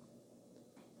 2,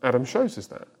 Adam shows us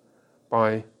that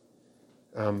by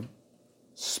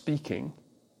speaking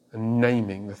and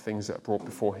naming the things that are brought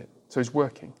before him. So he's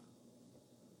working.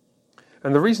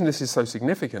 And the reason this is so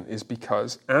significant is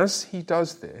because as he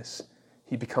does this,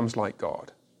 he becomes like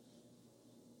God.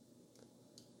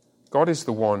 God is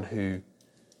the one who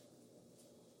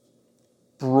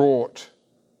brought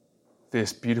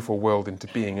this beautiful world into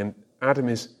being, and Adam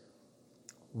is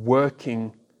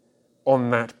working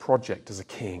on that project as a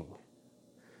king.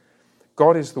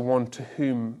 God is the one to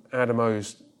whom Adam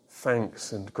owes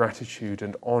thanks and gratitude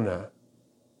and honor.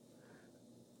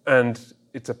 And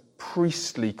it's a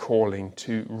priestly calling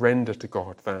to render to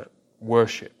God that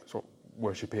worship. That's what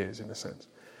worship is, in a sense.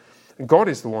 And God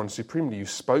is the one supremely who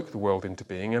spoke the world into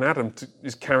being, and Adam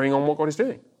is carrying on what God is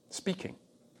doing, speaking.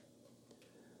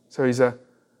 So he's a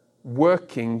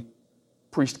working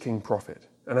priest, king, prophet.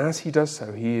 And as he does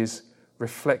so, he is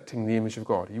reflecting the image of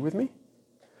God. Are you with me?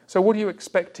 So what are you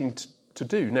expecting to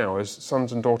do now as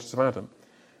sons and daughters of Adam?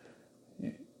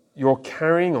 You're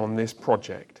carrying on this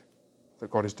project that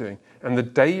God is doing. And the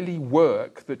daily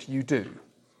work that you do,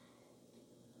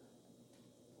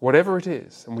 whatever it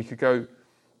is, and we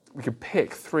could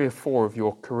pick 3 or 4 of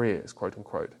your careers, quote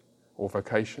unquote, or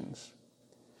vocations,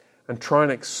 and try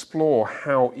and explore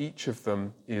how each of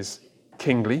them is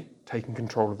kingly, taking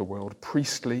control of the world,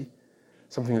 priestly,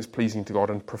 something that's pleasing to God,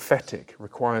 and prophetic,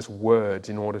 requires words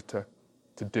in order to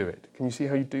do it. Can you see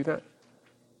how you do that?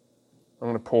 I'm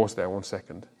going to pause there 1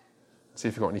 second, see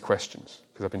if you've got any questions,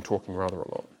 because I've been talking rather a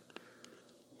lot.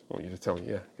 I want you to tell me.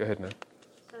 Yeah, go ahead now.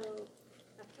 So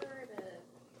I've heard a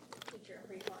teacher I'm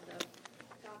pretty fond of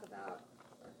talk about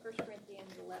 1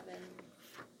 Corinthians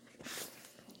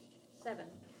 11:7.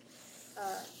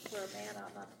 For a man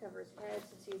ought not to cover his head,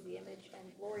 since he is the image and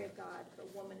glory of God,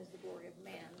 but woman is the glory of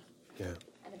man. Yeah.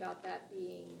 And about that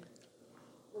being,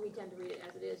 well, we tend to read it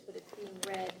as it is, but it's being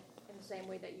read in the same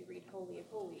way that you read Holy of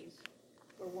Holies,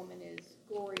 where woman is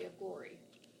glory of glory,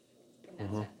 in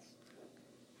that sense.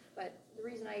 But the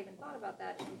reason I even thought about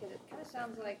that is because it kind of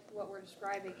sounds like what we're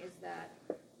describing is that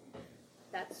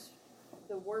that's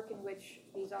the work in which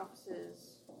these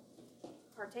offices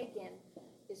partake in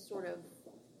is sort of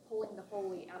pulling the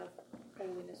holy out of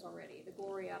holiness already, the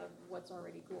glory out of what's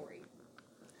already glory.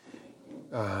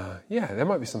 Yeah, there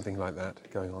might be something like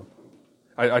that going on.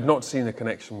 I'd not seen the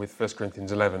connection with 1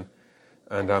 Corinthians 11.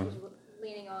 And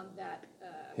leaning on that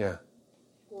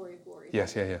glory of glory.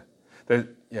 Yes, yeah.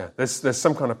 There's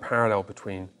some kind of parallel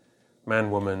between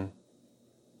man, woman,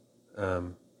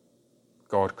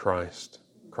 God, Christ,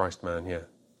 Christ, man, yeah,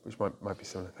 which might be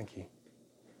similar. Thank you.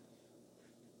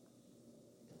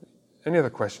 Any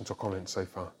other questions or comments so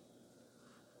far?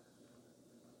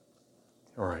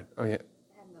 All right. Oh, yeah.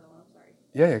 I have another one, I'm sorry.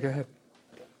 Yeah, go ahead.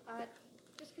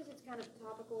 Just because it's kind of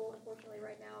topical, unfortunately,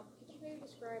 right now, could you maybe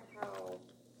describe how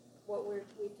what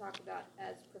we've talked about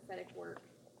as prophetic work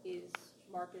is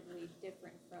markedly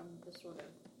different from the sort of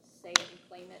say it and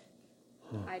claim it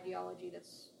ideology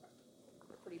that's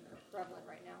pretty prevalent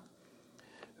right now?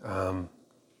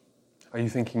 Are you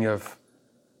thinking of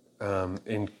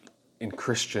in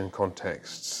Christian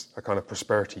contexts a kind of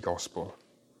prosperity gospel?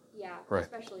 Yeah, right.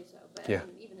 Especially so. But yeah. I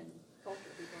mean, even in culture,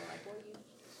 people are like, well, you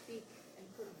speak and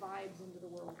put vibes into the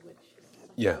world, which is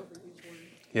such an overused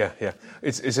word. Yeah.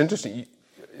 It's interesting.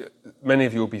 Many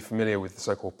of you will be familiar with the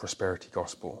so-called prosperity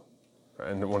gospel.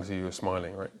 and one of you are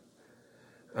smiling, right?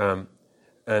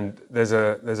 And there's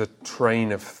a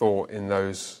train of thought in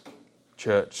those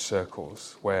church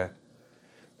circles where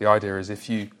the idea is if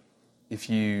you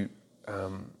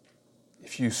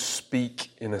speak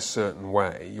in a certain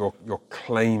way, you're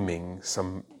claiming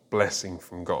some blessing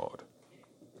from God.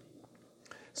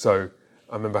 So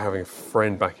I remember having a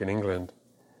friend back in England.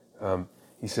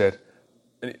 He said,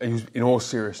 he was, in all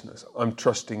seriousness, I'm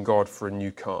trusting God for a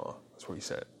new car. That's what he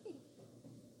said.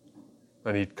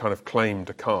 And he'd kind of claimed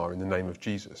a car in the name of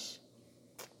Jesus.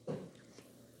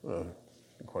 Well, I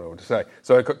don't quite know what to say.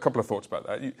 So a couple of thoughts about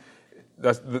that.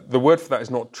 The word for that is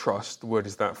not trust. The word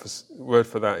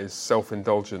for that is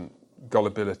self-indulgent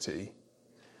gullibility.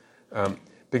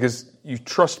 Because you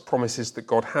trust promises that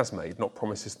God has made, not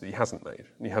promises that he hasn't made.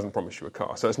 And he hasn't promised you a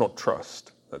car. So that's not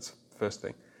trust. That's the first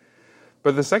thing.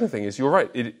 But the second thing is, you're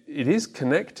right, it is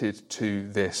connected to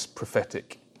this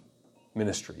prophetic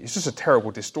ministry. It's just a terrible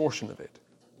distortion of it.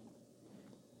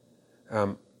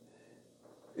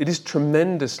 It is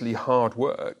tremendously hard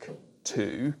work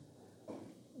to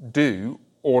do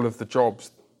all of the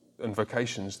jobs and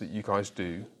vocations that you guys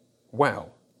do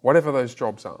well, whatever those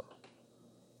jobs are.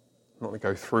 I'm not going to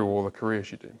go through all the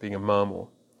careers you do, being a mum or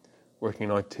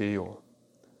working in IT or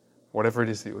whatever it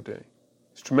is that you're doing.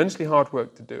 It's tremendously hard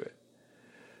work to do it.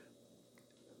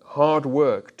 Hard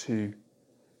work to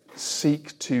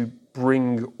seek to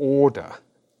bring order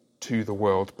to the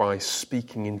world by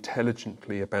speaking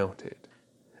intelligently about it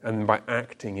and by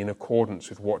acting in accordance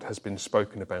with what has been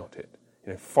spoken about it.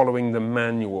 Following the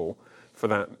manual for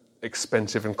that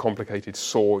expensive and complicated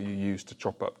saw you use to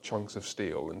chop up chunks of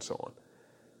steel and so on.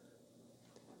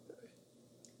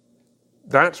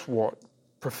 That's what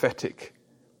prophetic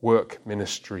work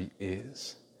ministry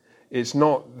is. It's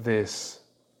not this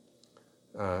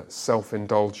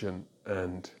self-indulgent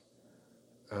and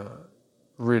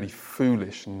really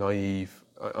foolish, naive.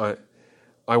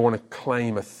 I want to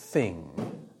claim a thing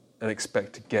and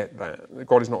expect to get that.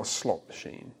 God is not a slot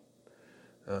machine.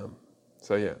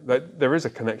 So yeah, there is a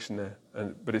connection there,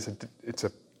 but it's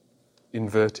a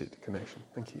inverted connection.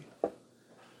 Thank you.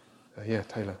 Yeah,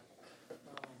 Taylor.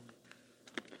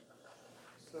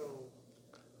 So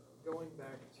going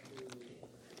back to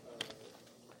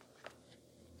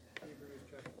Hebrews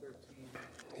chapter 13.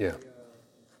 Yeah.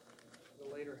 The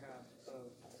later half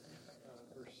of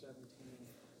verse 17,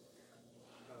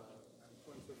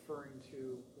 when it's referring to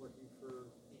working for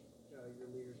your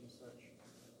leaders and such,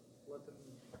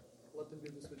 let them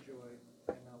do this with joy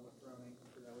and not with groaning,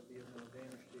 for that would be of no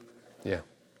advantage to you. Yeah.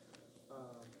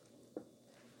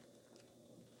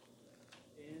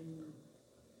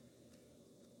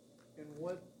 In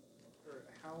what or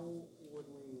how would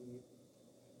we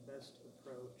best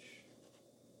approach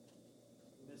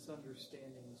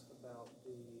misunderstandings about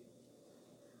the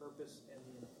purpose and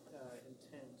the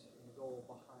intent and goal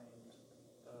behind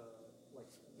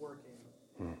working?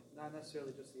 Not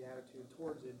necessarily just the attitude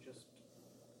towards it, just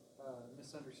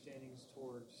misunderstandings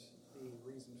towards the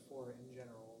reason for it in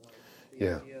general, like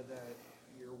the idea that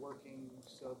you're working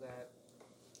so that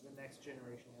the next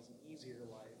generation has an easier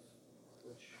life,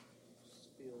 which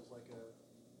feels like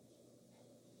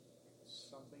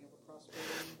something of a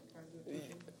prosperity kind of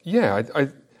teaching. Yeah,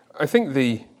 I think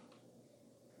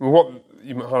what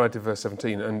you highlighted verse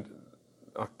 17, and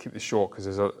I'll keep this short because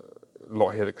there's a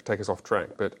lot here that could take us off track,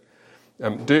 but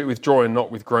do it with joy and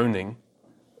not with groaning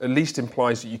at least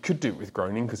implies that you could do it with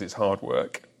groaning because it's hard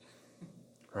work,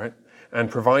 right? And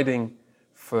providing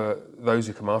for those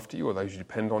who come after you or those who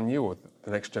depend on you or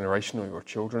the next generation or your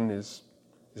children is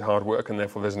hard work, and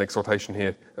therefore there's an exhortation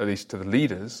here, at least to the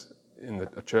leaders in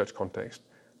a church context,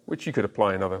 which you could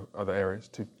apply in other areas,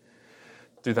 to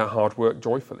do that hard work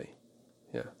joyfully.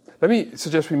 Yeah. Let me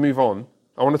suggest we move on.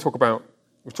 I want to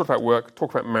we've talked about work,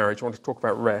 talk about marriage, I want to talk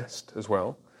about rest as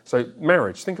well. So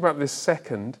marriage, think about this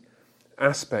second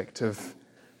aspect of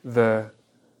the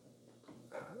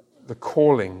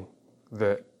calling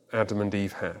that Adam and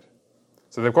Eve had.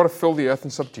 So they've got to fill the earth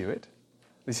and subdue it.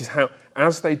 This is how,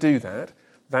 as they do that,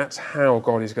 that's how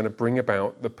God is going to bring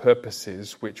about the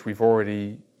purposes which we've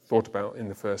already thought about in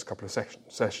the first couple of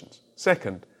sessions.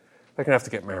 Second, they're going to have to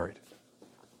get married.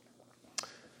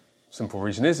 Simple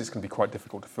reason is it's going to be quite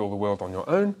difficult to fill the world on your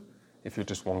own if you're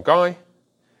just one guy.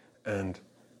 And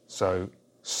so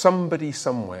somebody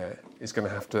somewhere is going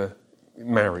to have to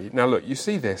marry. Now look, you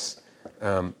see this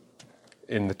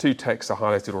in the two texts I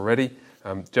highlighted already.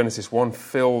 Genesis 1,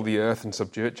 fill the earth and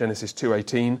subdue it. Genesis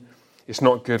 2:18, it's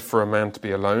not good for a man to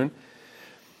be alone.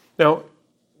 Now,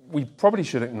 we probably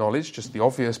should acknowledge just the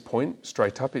obvious point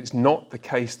straight up. It's not the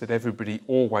case that everybody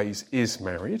always is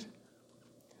married,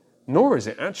 nor is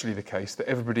it actually the case that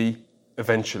everybody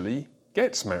eventually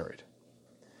gets married.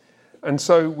 And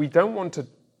so we don't want to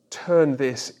turn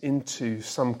this into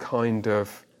some kind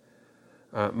of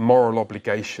moral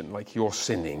obligation, like you're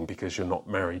sinning because you're not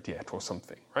married yet or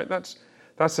something, right?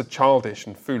 That's a childish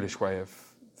and foolish way of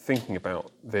thinking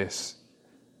about this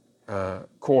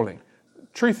calling.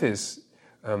 Truth is,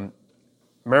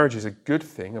 marriage is a good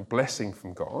thing, a blessing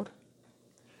from God.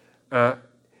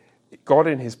 God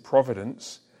in his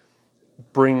providence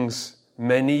brings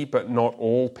many but not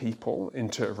all people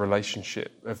into a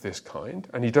relationship of this kind,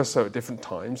 and he does so at different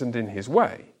times and in his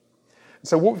way.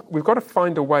 So we've got to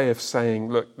find a way of saying,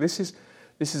 look, this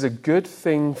is a good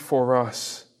thing for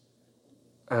us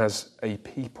as a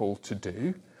people to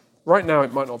do. Right now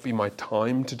it might not be my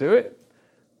time to do it.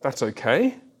 That's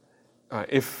okay.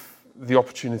 If the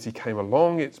opportunity came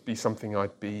along, it'd be something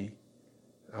I'd be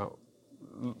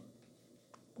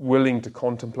willing to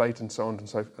contemplate and so on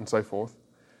and so forth.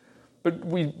 But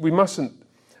we mustn't.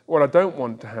 What I don't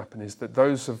want to happen is that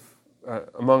those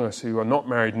among us who are not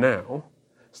married now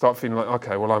start feeling like,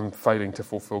 okay, well, I'm failing to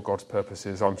fulfill God's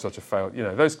purposes. I'm such a failure. You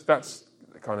know, that's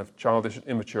kind of childish and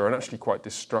immature and actually quite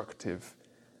destructive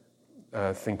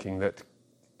thinking that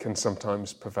can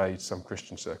sometimes pervade some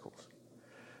Christian circles.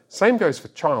 Same goes for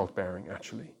childbearing,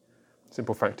 actually.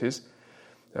 Simple fact is,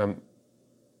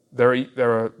 there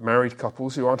are married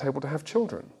couples who aren't able to have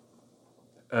children.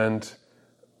 And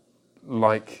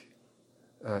like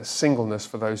singleness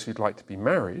for those who'd like to be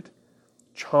married,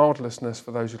 childlessness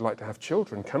for those who'd like to have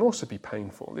children can also be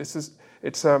painful.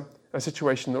 It's a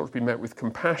situation that ought to be met with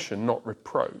compassion, not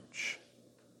reproach.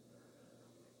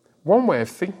 One way of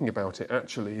thinking about it,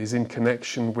 actually, is in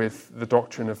connection with the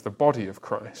doctrine of the body of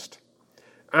Christ.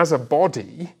 As a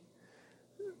body,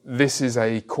 this is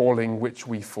a calling which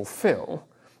we fulfill.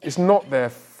 It's not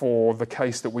therefore the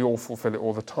case that we all fulfill it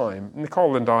all the time.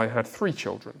 Nicole and I had 3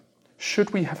 children.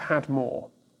 Should we have had more?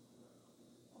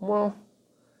 Well,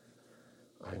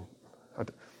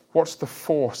 what's the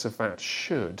force of that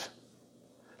should?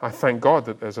 I thank God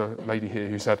that there's a lady here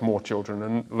who's had more children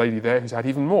and a lady there who's had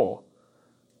even more.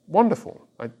 Wonderful.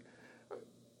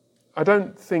 I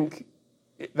don't think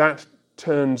that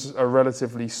turns a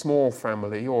relatively small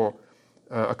family or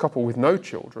a couple with no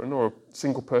children or a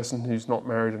single person who's not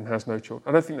married and has no children.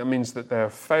 I don't think that means that they're a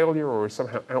failure or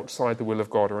somehow outside the will of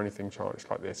God or anything childish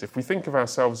like this. If we think of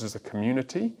ourselves as a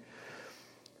community,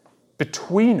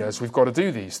 between us we've got to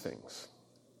do these things.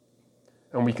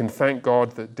 And we can thank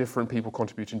God that different people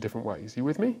contribute in different ways. Are you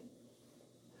with me?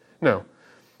 Now,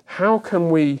 how can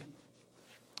we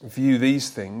view these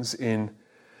things in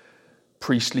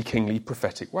priestly, kingly,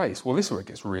 prophetic ways? Well, this is where it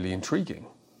gets really intriguing.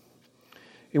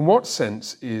 In what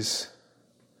sense is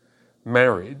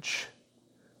marriage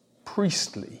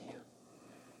priestly?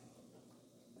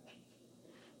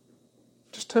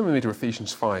 Just turn with me to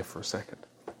Ephesians 5 for a second.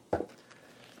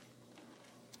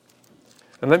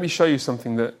 And let me show you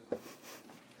something that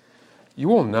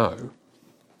you all know.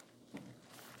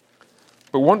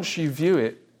 But once you view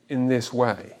it in this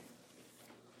way,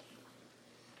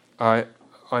 I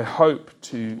hope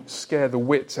to scare the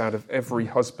wits out of every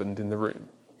husband in the room.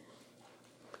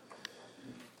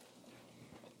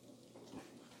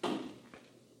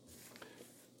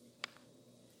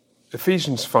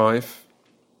 Ephesians 5,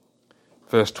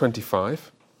 verse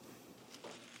 25.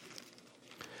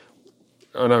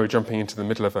 I know we're jumping into the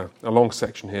middle of a long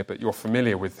section here, but you're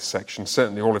familiar with the section.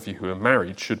 Certainly all of you who are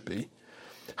married should be.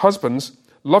 Husbands,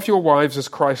 love your wives as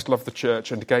Christ loved the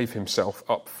church and gave himself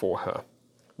up for her,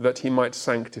 that he might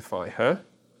sanctify her,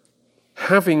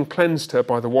 having cleansed her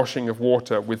by the washing of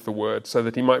water with the word, so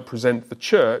that he might present the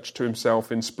church to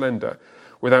himself in splendour,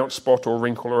 without spot or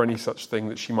wrinkle or any such thing,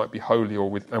 that she might be holy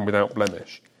and without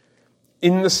blemish.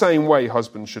 In the same way,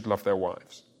 husbands should love their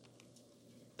wives.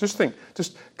 Just think,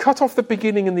 just cut off the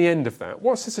beginning and the end of that.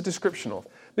 What's this a description of?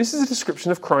 This is a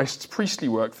description of Christ's priestly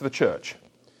work for the church.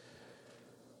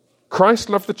 Christ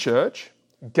loved the church,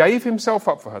 gave himself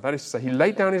up for her. That is to say, he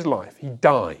laid down his life. He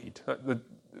died.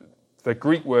 The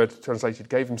Greek word translated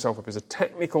gave himself up is a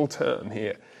technical term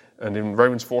here, and in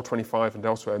Romans 4:25 and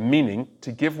elsewhere, meaning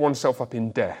to give oneself up in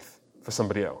death for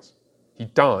somebody else. He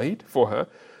died for her.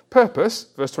 Purpose,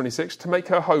 verse 26, to make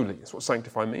her holy. That's what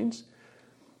sanctify means.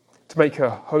 To make her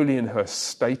holy in her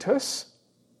status.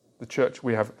 The church,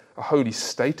 we have a holy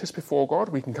status before God.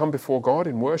 We can come before God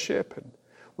in worship, and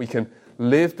we can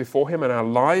live before him, and our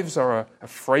lives are a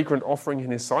fragrant offering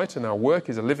in his sight, and our work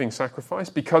is a living sacrifice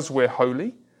because we're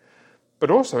holy. But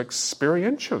also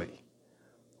experientially,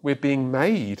 we're being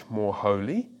made more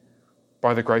holy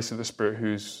by the grace of the Spirit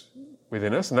who's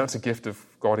within us, and that's a gift of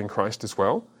God in Christ as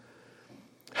well.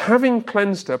 Having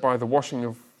cleansed her by the washing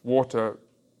of water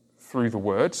through the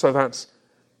word. So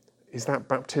is that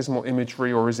baptismal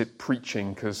imagery, or is it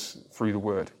preaching because through the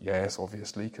word? Yes,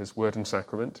 obviously, because word and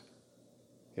sacrament.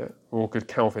 Yeah, we're all good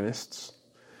Calvinists.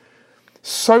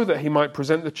 So that he might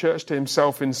present the church to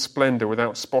himself in splendour,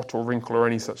 without spot or wrinkle or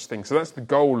any such thing. So that's the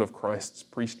goal of Christ's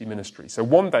priestly ministry. So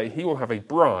one day he will have a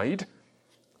bride,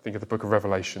 think of the book of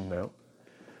Revelation now,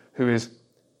 who is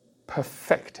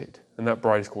perfected, and that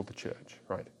bride is called the church,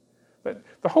 right? But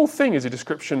the whole thing is a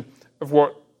description of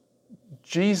what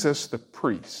Jesus the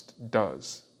priest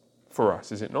does for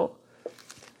us, is it not?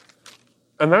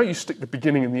 And now you stick the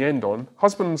beginning and the end on.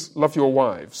 Husbands, love your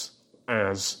wives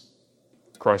as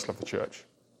Christ loved the church.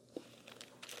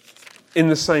 In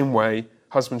the same way,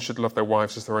 husbands should love their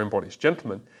wives as their own bodies.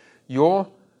 Gentlemen, your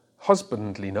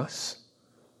husbandliness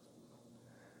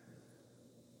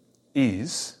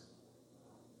is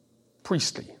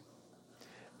priestly,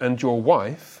 and your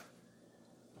wife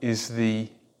is the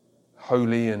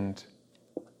holy and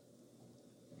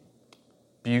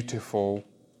beautiful,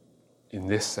 in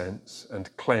this sense, and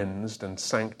cleansed and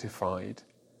sanctified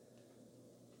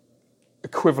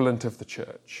equivalent of the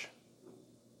church.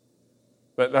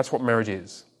 That's what marriage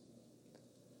is.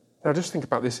 Now just think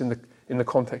about this in the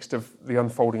context of the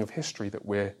unfolding of history that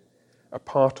we're a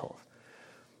part of.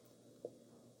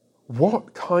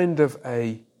 What kind of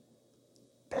a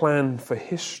plan for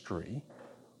history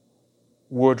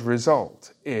would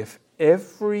result if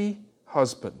every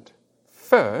husband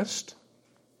first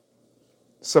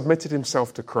submitted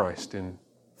himself to Christ in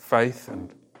faith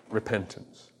and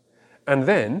repentance, and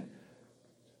then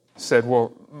said,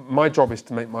 well, my job is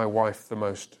to make my wife the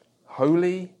most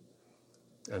holy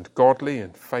and godly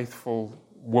and faithful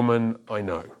woman I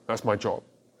know. That's my job.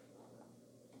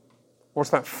 What's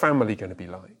that family going to be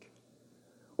like?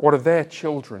 What are their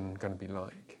children going to be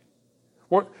like?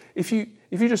 What if you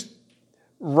just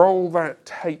roll that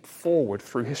tape forward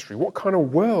through history, what kind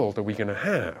of world are we going to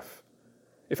have?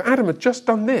 If Adam had just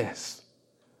done this,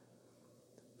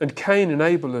 and Cain and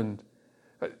Abel and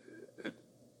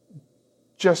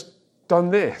just done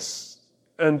this,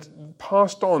 and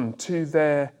passed on to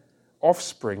their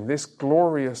offspring this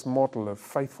glorious model of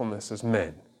faithfulness as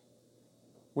men,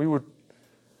 the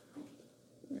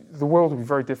world would be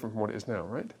very different from what it is now,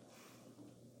 right?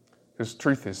 Because the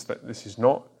truth is that this is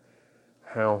not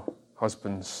how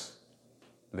husbands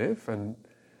live, and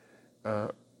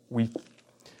we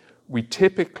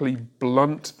typically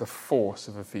blunt the force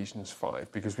of Ephesians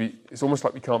 5 because it's almost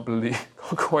like we can't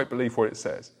quite believe what it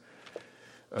says.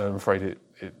 I'm afraid it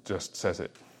just says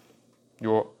it.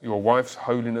 Your wife's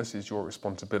holiness is your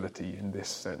responsibility in this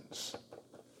sense.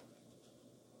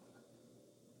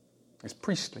 It's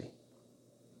priestly.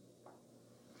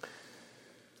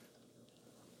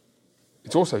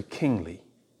 It's also kingly.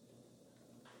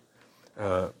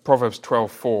 Proverbs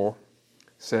 12:4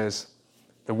 says,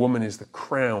 the woman is the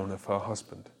crown of her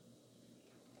husband.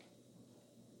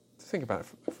 Think about it.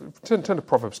 Turn to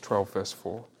Proverbs 12, verse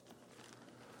 4.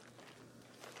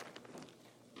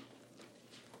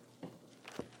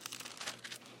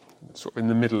 Sort of in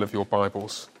the middle of your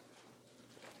Bibles.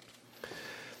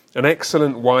 An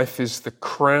excellent wife is the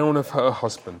crown of her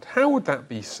husband. How would that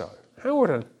be so?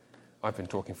 I've been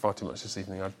talking far too much this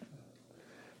evening.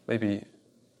 Maybe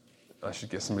I should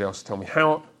get somebody else to tell me.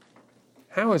 How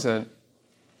is an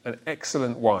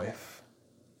excellent wife,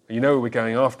 you know we're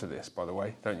going after this, by the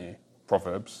way, don't you?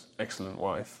 Proverbs, excellent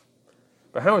wife.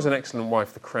 But how is an excellent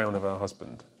wife the crown of her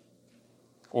husband?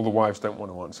 All the wives don't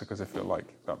want to answer because they feel like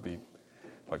that'd be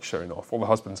like showing off. All the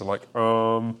husbands are like, if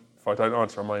I don't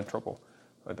answer, am I in trouble?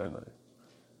 I don't know.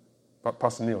 But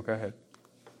Pastor Neil, go ahead.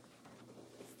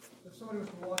 If somebody was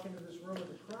to walk into this room with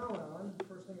a crown on, the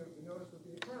first thing that would be noticed would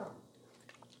be a crown.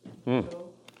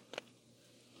 So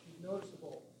she's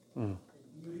noticeable. In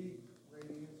beauty,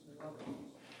 radiance, and loveliness.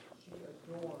 She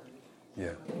adorns,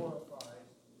 glorifies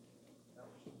that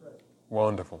which is present.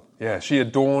 Wonderful. Yeah, she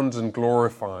adorns and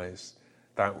glorifies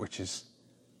that which is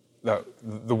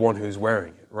the one who is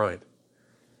wearing it, right?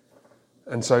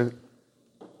 And so,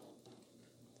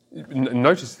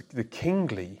 notice the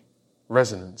kingly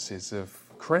resonances of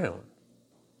crown.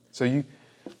 So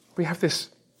we have this.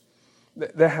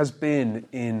 There has been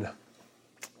in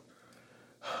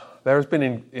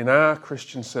our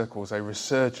Christian circles a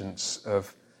resurgence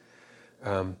of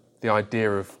the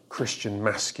idea of Christian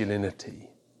masculinity,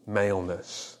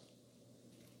 maleness,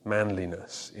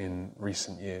 manliness in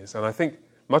recent years, and I think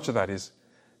much of that is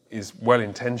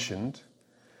well-intentioned,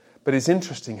 but it's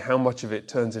interesting how much of it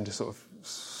turns into sort of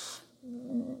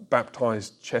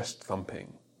baptized chest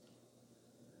thumping.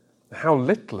 How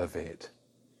little of it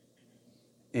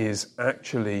is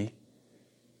actually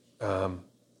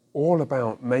all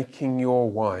about making your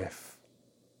wife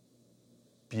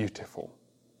beautiful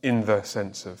in the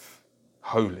sense of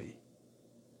holy,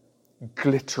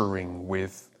 glittering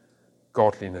with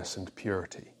godliness and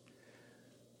purity.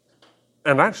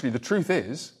 And actually, the truth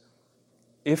is,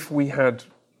 if we had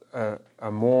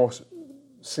a more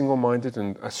single-minded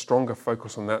and a stronger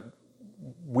focus on that,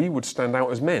 we would stand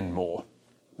out as men more,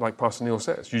 like Pastor Neil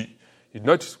says. You'd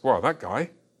notice, wow, that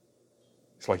guy,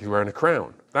 it's like he's wearing a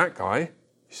crown. That guy,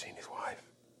 you've seen his wife.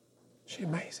 She's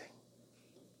amazing.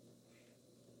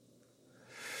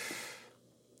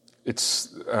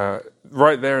 It's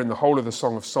right there in the whole of the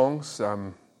Song of Songs.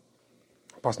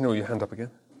 Pastor Neil, your hand up again.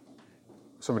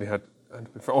 Somebody had hand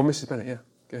up. Oh, Mrs. Bennett, yeah,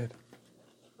 go ahead.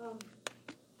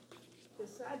 The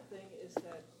sad thing is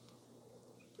that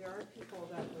there are people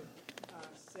that would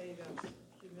say that's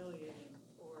humiliating,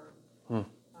 or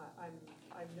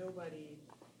I'm nobody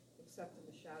except in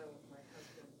the shadow of my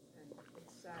husband, and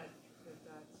it's sad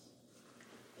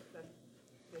that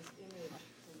this image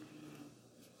can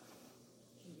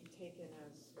be taken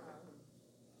as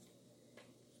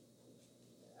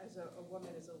a woman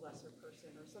is a lesser person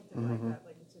or something like that,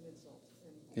 like it's an insult.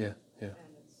 And, Yeah.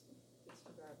 And it's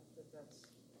too bad that that's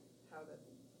how that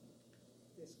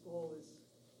this goal is.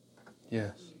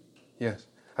 Yes.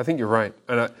 I think you're right,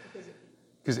 and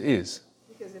because it is.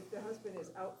 Because if the husband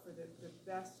is out for the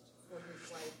best for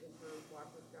his wife in her walk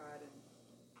with God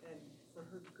and for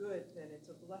her good, then it's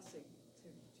a blessing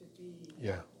to be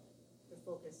the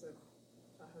focus of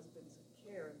a husband's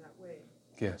care in that way.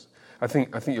 Yes, I think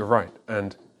you're right,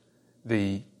 and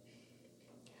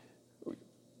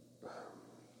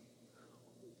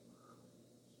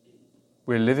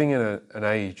we're living in an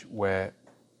age where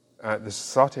the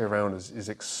society around us is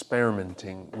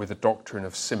experimenting with the doctrine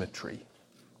of symmetry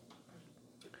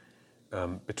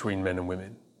between men and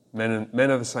women. Men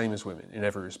are the same as women in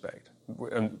every respect,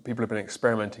 and people have been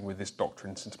experimenting with this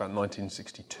doctrine since about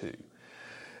 1962,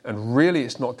 and really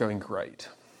it's not going great.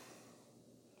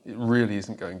 It really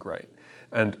isn't going great.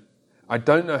 And I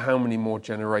don't know how many more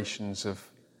generations of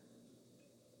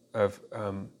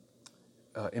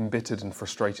embittered and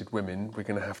frustrated women we're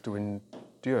going to have to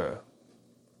endure.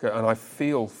 And I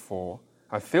feel for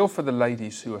the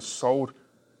ladies who are sold,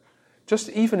 just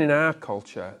even in our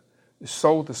culture,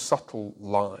 sold the subtle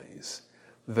lies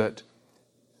that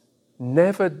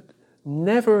never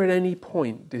at any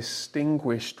point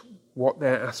distinguished what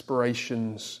their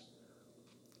aspirations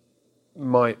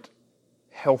might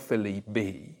healthily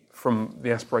be from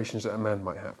the aspirations that a man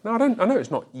might have. Now, I know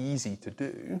it's not easy to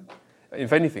do.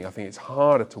 If anything, I think it's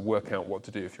harder to work out what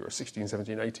to do if you're a 16,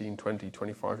 17, 18, 20,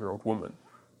 25-year-old woman.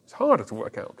 It's harder to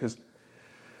work out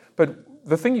but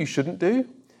the thing you shouldn't do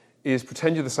is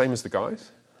pretend you're the same as the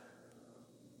guys.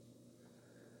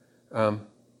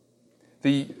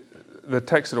 The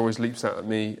text that always leaps out at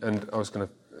me, and I was going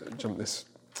to jump this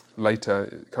later,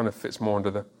 it kind of fits more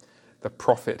under the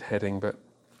prophet heading, but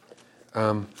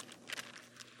 1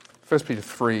 Peter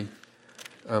 3,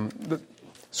 the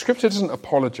Scripture doesn't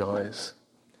apologise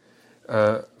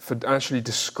for actually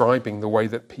describing the way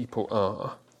that people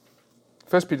are.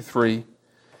 1 Peter 3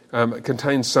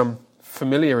 contains some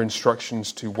familiar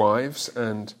instructions to wives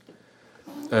and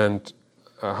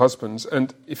husbands,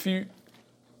 and it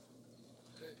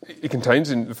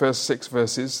contains in the first 6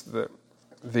 verses the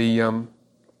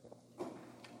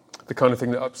kind of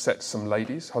thing that upsets some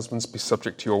ladies. Husbands, be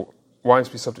subject to your wives,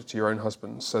 be subject to your own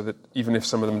husbands, so that even if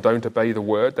some of them don't obey the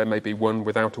word, they may be won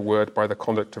without a word by the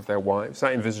conduct of their wives.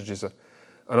 That envisages an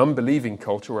unbelieving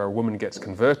culture where a woman gets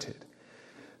converted,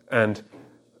 and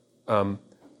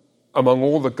among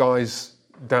all the guys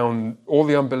all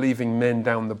the unbelieving men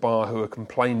down the bar who are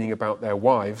complaining about their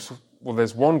wives, well,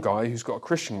 there's one guy who's got a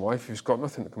Christian wife who's got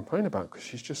nothing to complain about because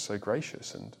she's just so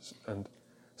gracious and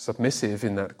submissive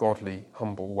in that godly,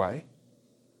 humble way.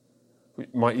 We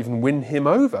might even win him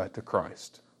over to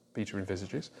Christ, Peter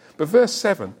envisages. But verse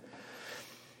 7,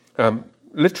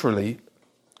 literally,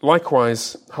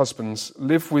 likewise, husbands,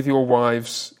 live with your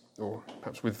wives, or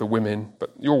perhaps with the women,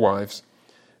 but your wives,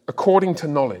 according to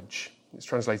knowledge. It's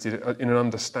translated in an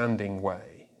understanding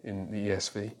way in the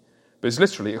ESV. But it's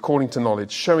literally according to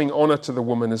knowledge, showing honour to the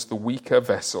woman as the weaker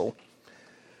vessel,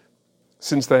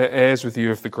 since they are heirs with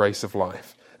you of the grace of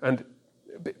life. And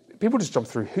people just jump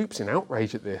through hoops in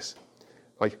outrage at this.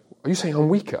 Like, are you saying I'm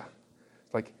weaker?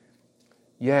 Like,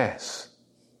 yes.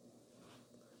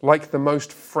 Like the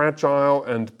most fragile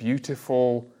and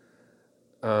beautiful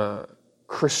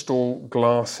crystal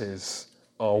glasses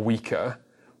are weaker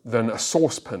than a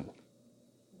saucepan.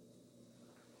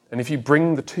 And if you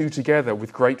bring the two together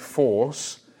with great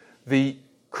force, the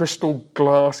crystal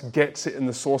glass gets it and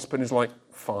the saucepan is like,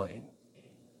 fine.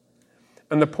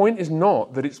 And the point is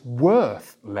not that it's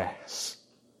worth less.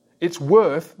 It's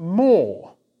worth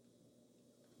more.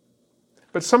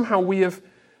 But somehow we have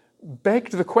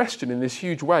begged the question in this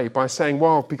huge way by saying,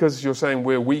 well, because you're saying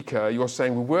we're weaker, you're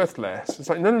saying we're worth less. It's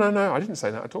like, no, I didn't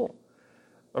say that at all.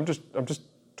 I'm just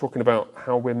talking about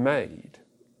how we're made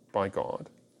by God.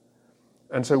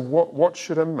 And so what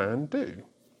should a man do?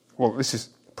 Well, this is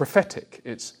prophetic.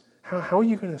 It's how are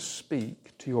you going to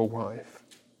speak to your wife?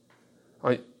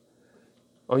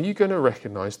 Are you going to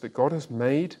recognize that God has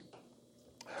made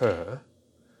her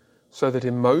so that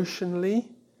emotionally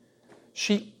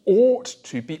she ought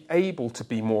to be able to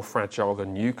be more fragile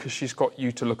than you because she's got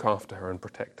you to look after her and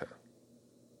protect her?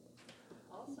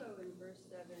 Also in verse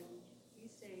 7,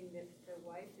 he's saying that the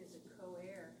wife is a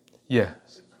co-heir. Yes.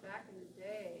 Which back in the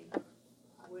day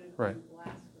would have Right. been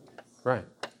blasphemous. Right.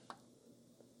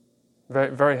 Very,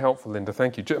 very helpful, Linda.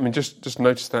 Thank you. I mean, just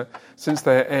notice that since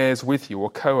they're heirs with you or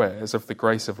co-heirs of the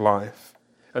grace of life,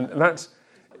 and that's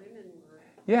Women were.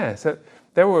 yeah. So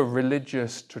there were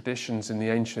religious traditions in the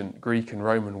ancient Greek and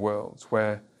Roman worlds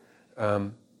where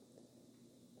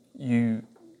you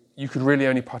could really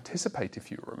only participate if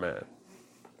you were a man.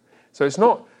 So it's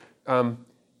not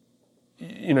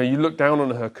you look down on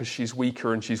her because she's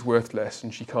weaker and she's worth less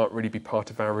and she can't really be part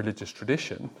of our religious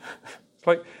tradition. It's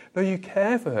like, no, you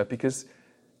care for her because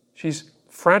she's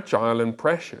fragile and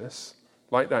precious,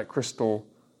 like that crystal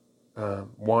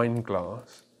wine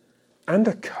glass, and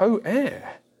a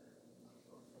co-heir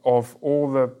of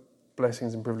all the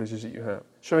blessings and privileges that you have,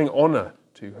 showing honour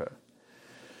to her.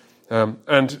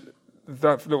 And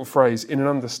that little phrase, in an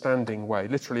understanding way,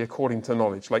 literally according to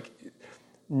knowledge, like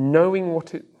knowing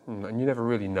what it, and you never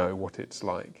really know what it's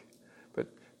like, but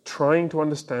trying to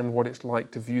understand what it's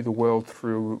like to view the world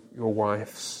through your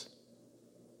wife's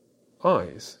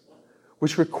eyes,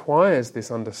 which requires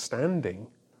this understanding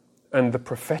and the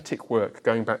prophetic work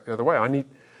going back the other way.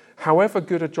 However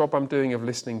good a job I'm doing of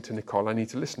listening to Nicole, I need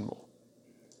to listen more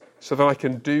so that I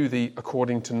can do the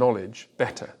according to knowledge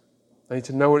better. I need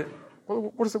to know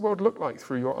what does the world look like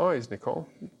through your eyes, Nicole?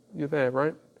 You're there,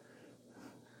 right?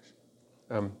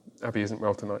 Abby isn't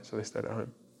well tonight, so they stayed at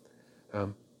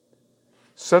home.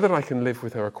 So that I can live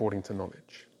with her according to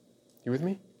knowledge. You with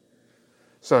me?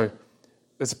 So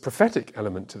there's a prophetic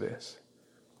element to this.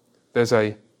 There's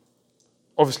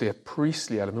obviously a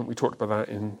priestly element. We talked about that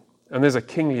and there's a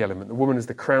kingly element. The woman is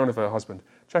the crown of her husband.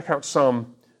 Check out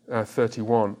Psalm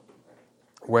 31,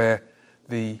 where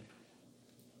the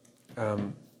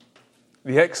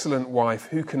excellent wife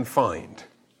who can find.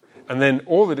 And then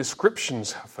all the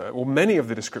descriptions of her, or many of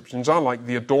the descriptions, are like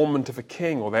the adornment of a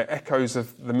king, or they're echoes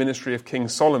of the ministry of King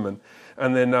Solomon.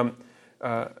 And then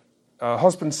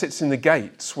husband sits in the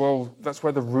gates. Well, that's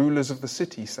where the rulers of the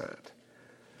city sat.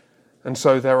 And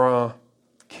so there are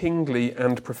kingly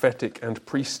and prophetic and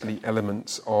priestly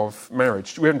elements of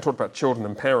marriage. We haven't talked about children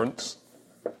and parents.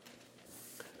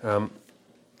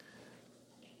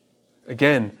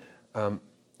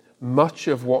 Much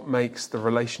of what makes the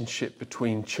relationship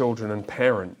between children and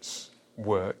parents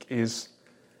work is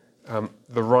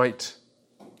the right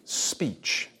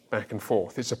speech back and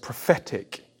forth. It's a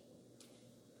prophetic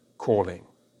calling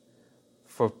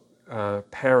for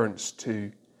parents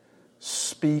to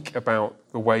speak about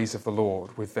the ways of the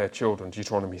Lord with their children,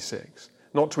 Deuteronomy 6.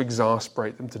 Not to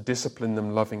exasperate them, to discipline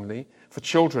them lovingly. For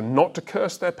children, not to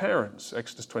curse their parents,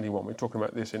 Exodus 21. We're talking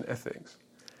about this in ethics.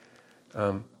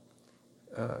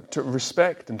 To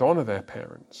respect and honour their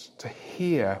parents, to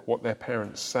hear what their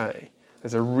parents say.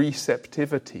 There's a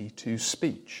receptivity to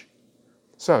speech.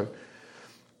 So,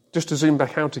 just to zoom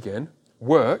back out again,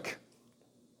 work,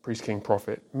 priest, king,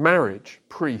 prophet, marriage,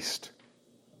 priest,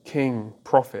 king,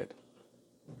 prophet.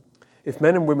 If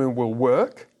men and women will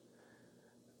work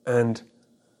and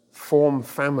form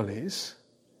families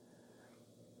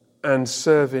and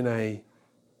serve in a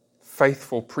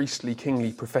faithful, priestly,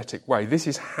 kingly, prophetic way, this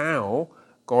is how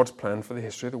God's plan for the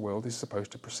history of the world is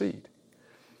supposed to proceed.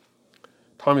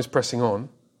 Time is pressing on.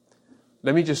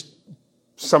 Let me just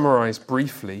summarize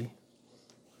briefly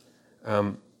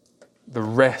the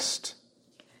rest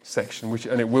section,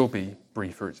 and it will be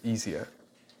briefer, it's easier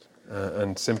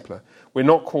and simpler. We're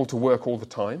not called to work all the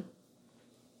time.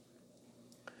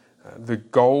 The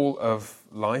goal of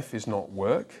life is not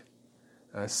work.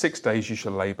 6 days you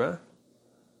shall labour,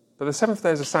 but the seventh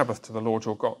day is a Sabbath to the Lord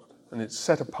your God, and it's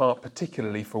set apart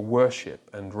particularly for worship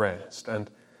and rest.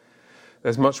 And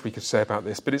there's much we could say about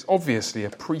this, but it's obviously a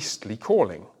priestly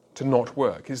calling to not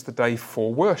work. It's the day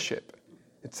for worship.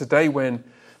 It's the day when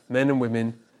men and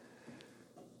women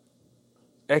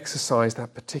exercise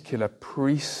that particular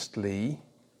priestly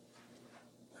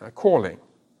calling.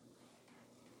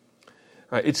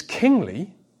 It's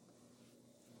kingly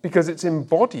because it's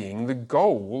embodying the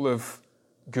goal of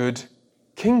good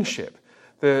kingship.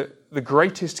 The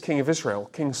greatest king of Israel,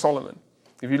 King Solomon,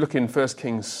 if you look in 1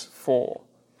 Kings 4,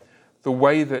 the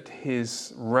way that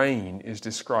his reign is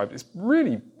described is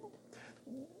really,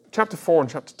 chapter 4 and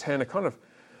chapter 10 are kind of,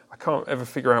 I can't ever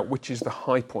figure out which is the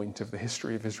high point of the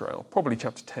history of Israel. Probably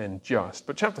chapter 10 just.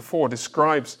 But chapter 4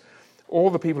 describes all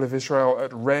the people of Israel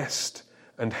at rest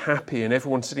and happy, and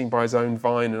everyone sitting by his own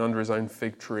vine and under his own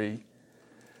fig tree.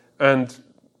 And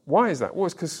why is that? Well,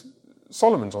 it's because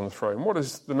Solomon's on the throne. What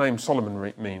does the name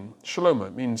Solomon mean? Shalom,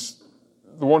 it means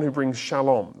the one who brings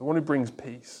shalom, the one who brings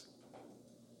peace.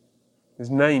 His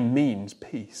name means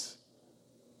peace.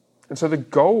 And so the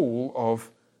goal of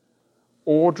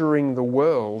ordering the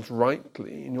world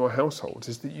rightly in your households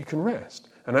is that you can rest.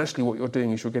 And actually what you're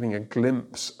doing is you're getting a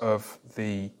glimpse of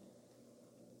the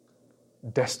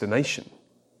destination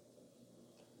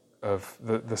of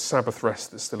the Sabbath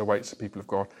rest that still awaits the people of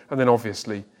God. And then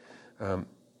obviously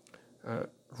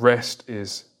rest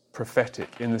is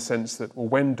prophetic in the sense that, well,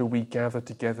 when do we gather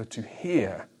together to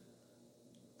hear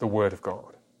the word of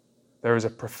God? There is a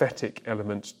prophetic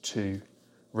element to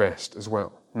rest as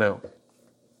well. Now,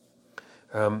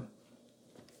 can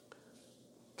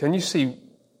you see,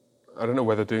 I don't know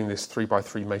whether doing this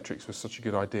 3x3 matrix was such a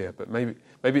good idea, but maybe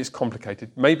it's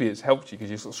complicated. Maybe it's helped you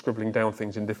because you're sort of scribbling down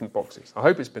things in different boxes. I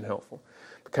hope it's been helpful.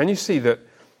 But can you see that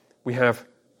we have,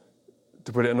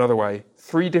 to put it another way,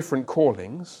 3 different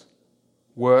callings: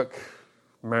 work,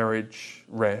 marriage,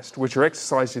 rest, which are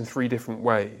exercised in 3 different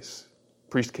ways: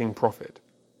 priest, king, prophet.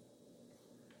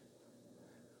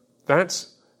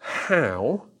 That's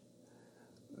how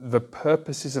the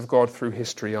purposes of God through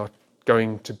history are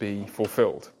going to be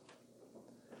fulfilled.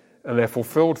 And they're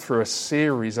fulfilled through a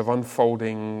series of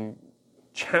unfolding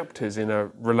chapters in a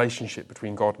relationship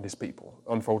between God and his people,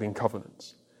 unfolding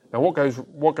covenants. Now what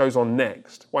goes on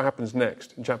next, what happens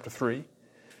next in chapter 3,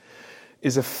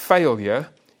 is a failure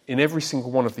in every single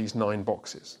one of these 9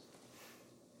 boxes.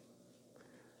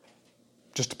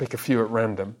 Just to pick a few at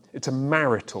random, it's a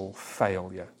marital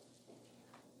failure.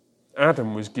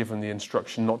 Adam was given the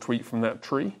instruction not to eat from that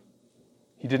tree.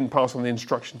 He didn't pass on the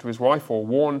instruction to his wife or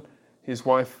warn his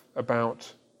wife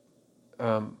about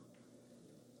the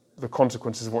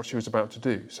consequences of what she was about to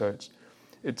do. So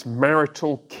it's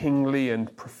marital, kingly,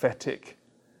 and prophetic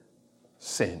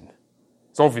sin.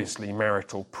 It's obviously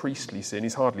marital, priestly sin.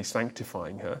 He's hardly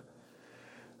sanctifying her.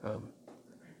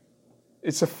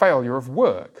 It's a failure of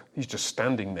work. He's just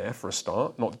standing there for a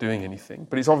start, not doing anything.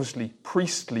 But it's obviously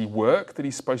priestly work that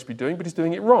he's supposed to be doing, but he's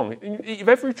doing it wrong. Eat of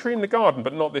every tree in the garden,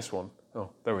 but not this one. Oh,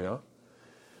 there we are.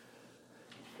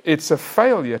 It's a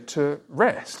failure to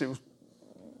rest.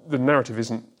 The narrative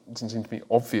doesn't seem to be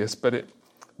obvious, but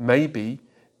maybe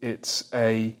it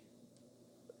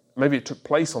took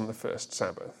place on the first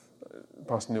Sabbath.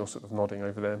 Pastor Neil's sort of nodding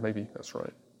over there. Maybe that's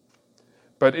right.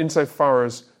 But insofar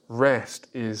as rest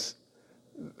is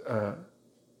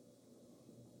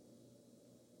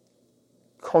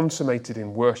consummated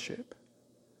in worship,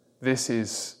 this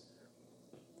is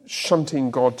shunting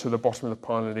God to the bottom of the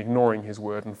pile and ignoring his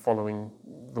word and following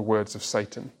the words of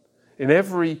Satan. In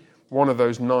every one of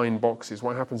those 9 boxes,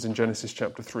 what happens in Genesis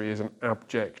chapter 3 is an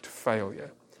abject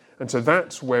failure. And so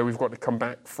that's where we've got to come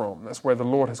back from. That's where the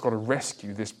Lord has got to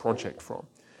rescue this project from.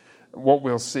 What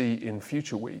we'll see in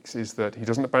future weeks is that he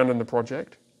doesn't abandon the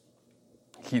project.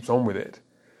 He keeps on with it.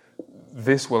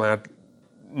 This will add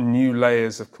new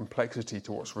layers of complexity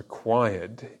to what's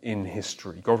required in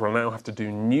history. God will now have to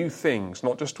do new things,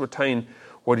 not just to attain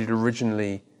what he'd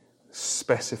originally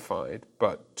specified,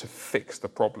 but to fix the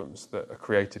problems that are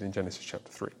created in Genesis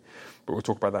chapter 3. But we'll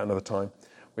talk about that another time.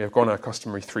 We have gone our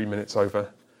customary 3 minutes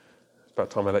over. It's about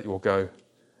time I let you all go.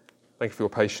 Thank you for your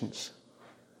patience.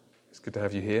 It's good to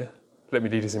have you here. Let me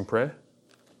lead us in prayer,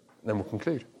 and then we'll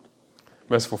conclude.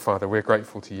 Merciful Father, we're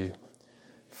grateful to you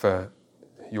for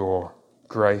your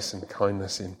grace and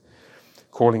kindness in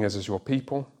calling us as your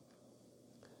people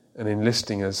and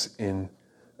enlisting us in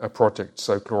a project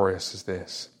so glorious as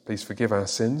this. Please forgive our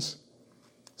sins.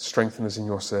 Strengthen us in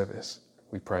your service.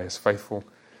 We pray as faithful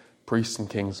priests and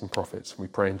kings and prophets. We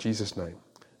pray in Jesus' name.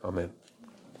 Amen.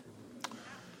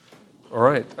 All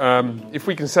right. If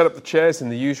we can set up the chairs in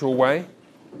the usual way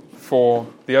for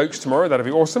the Oaks tomorrow, that'd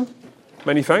be awesome.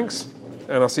 Many thanks,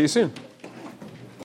 and I'll see you soon.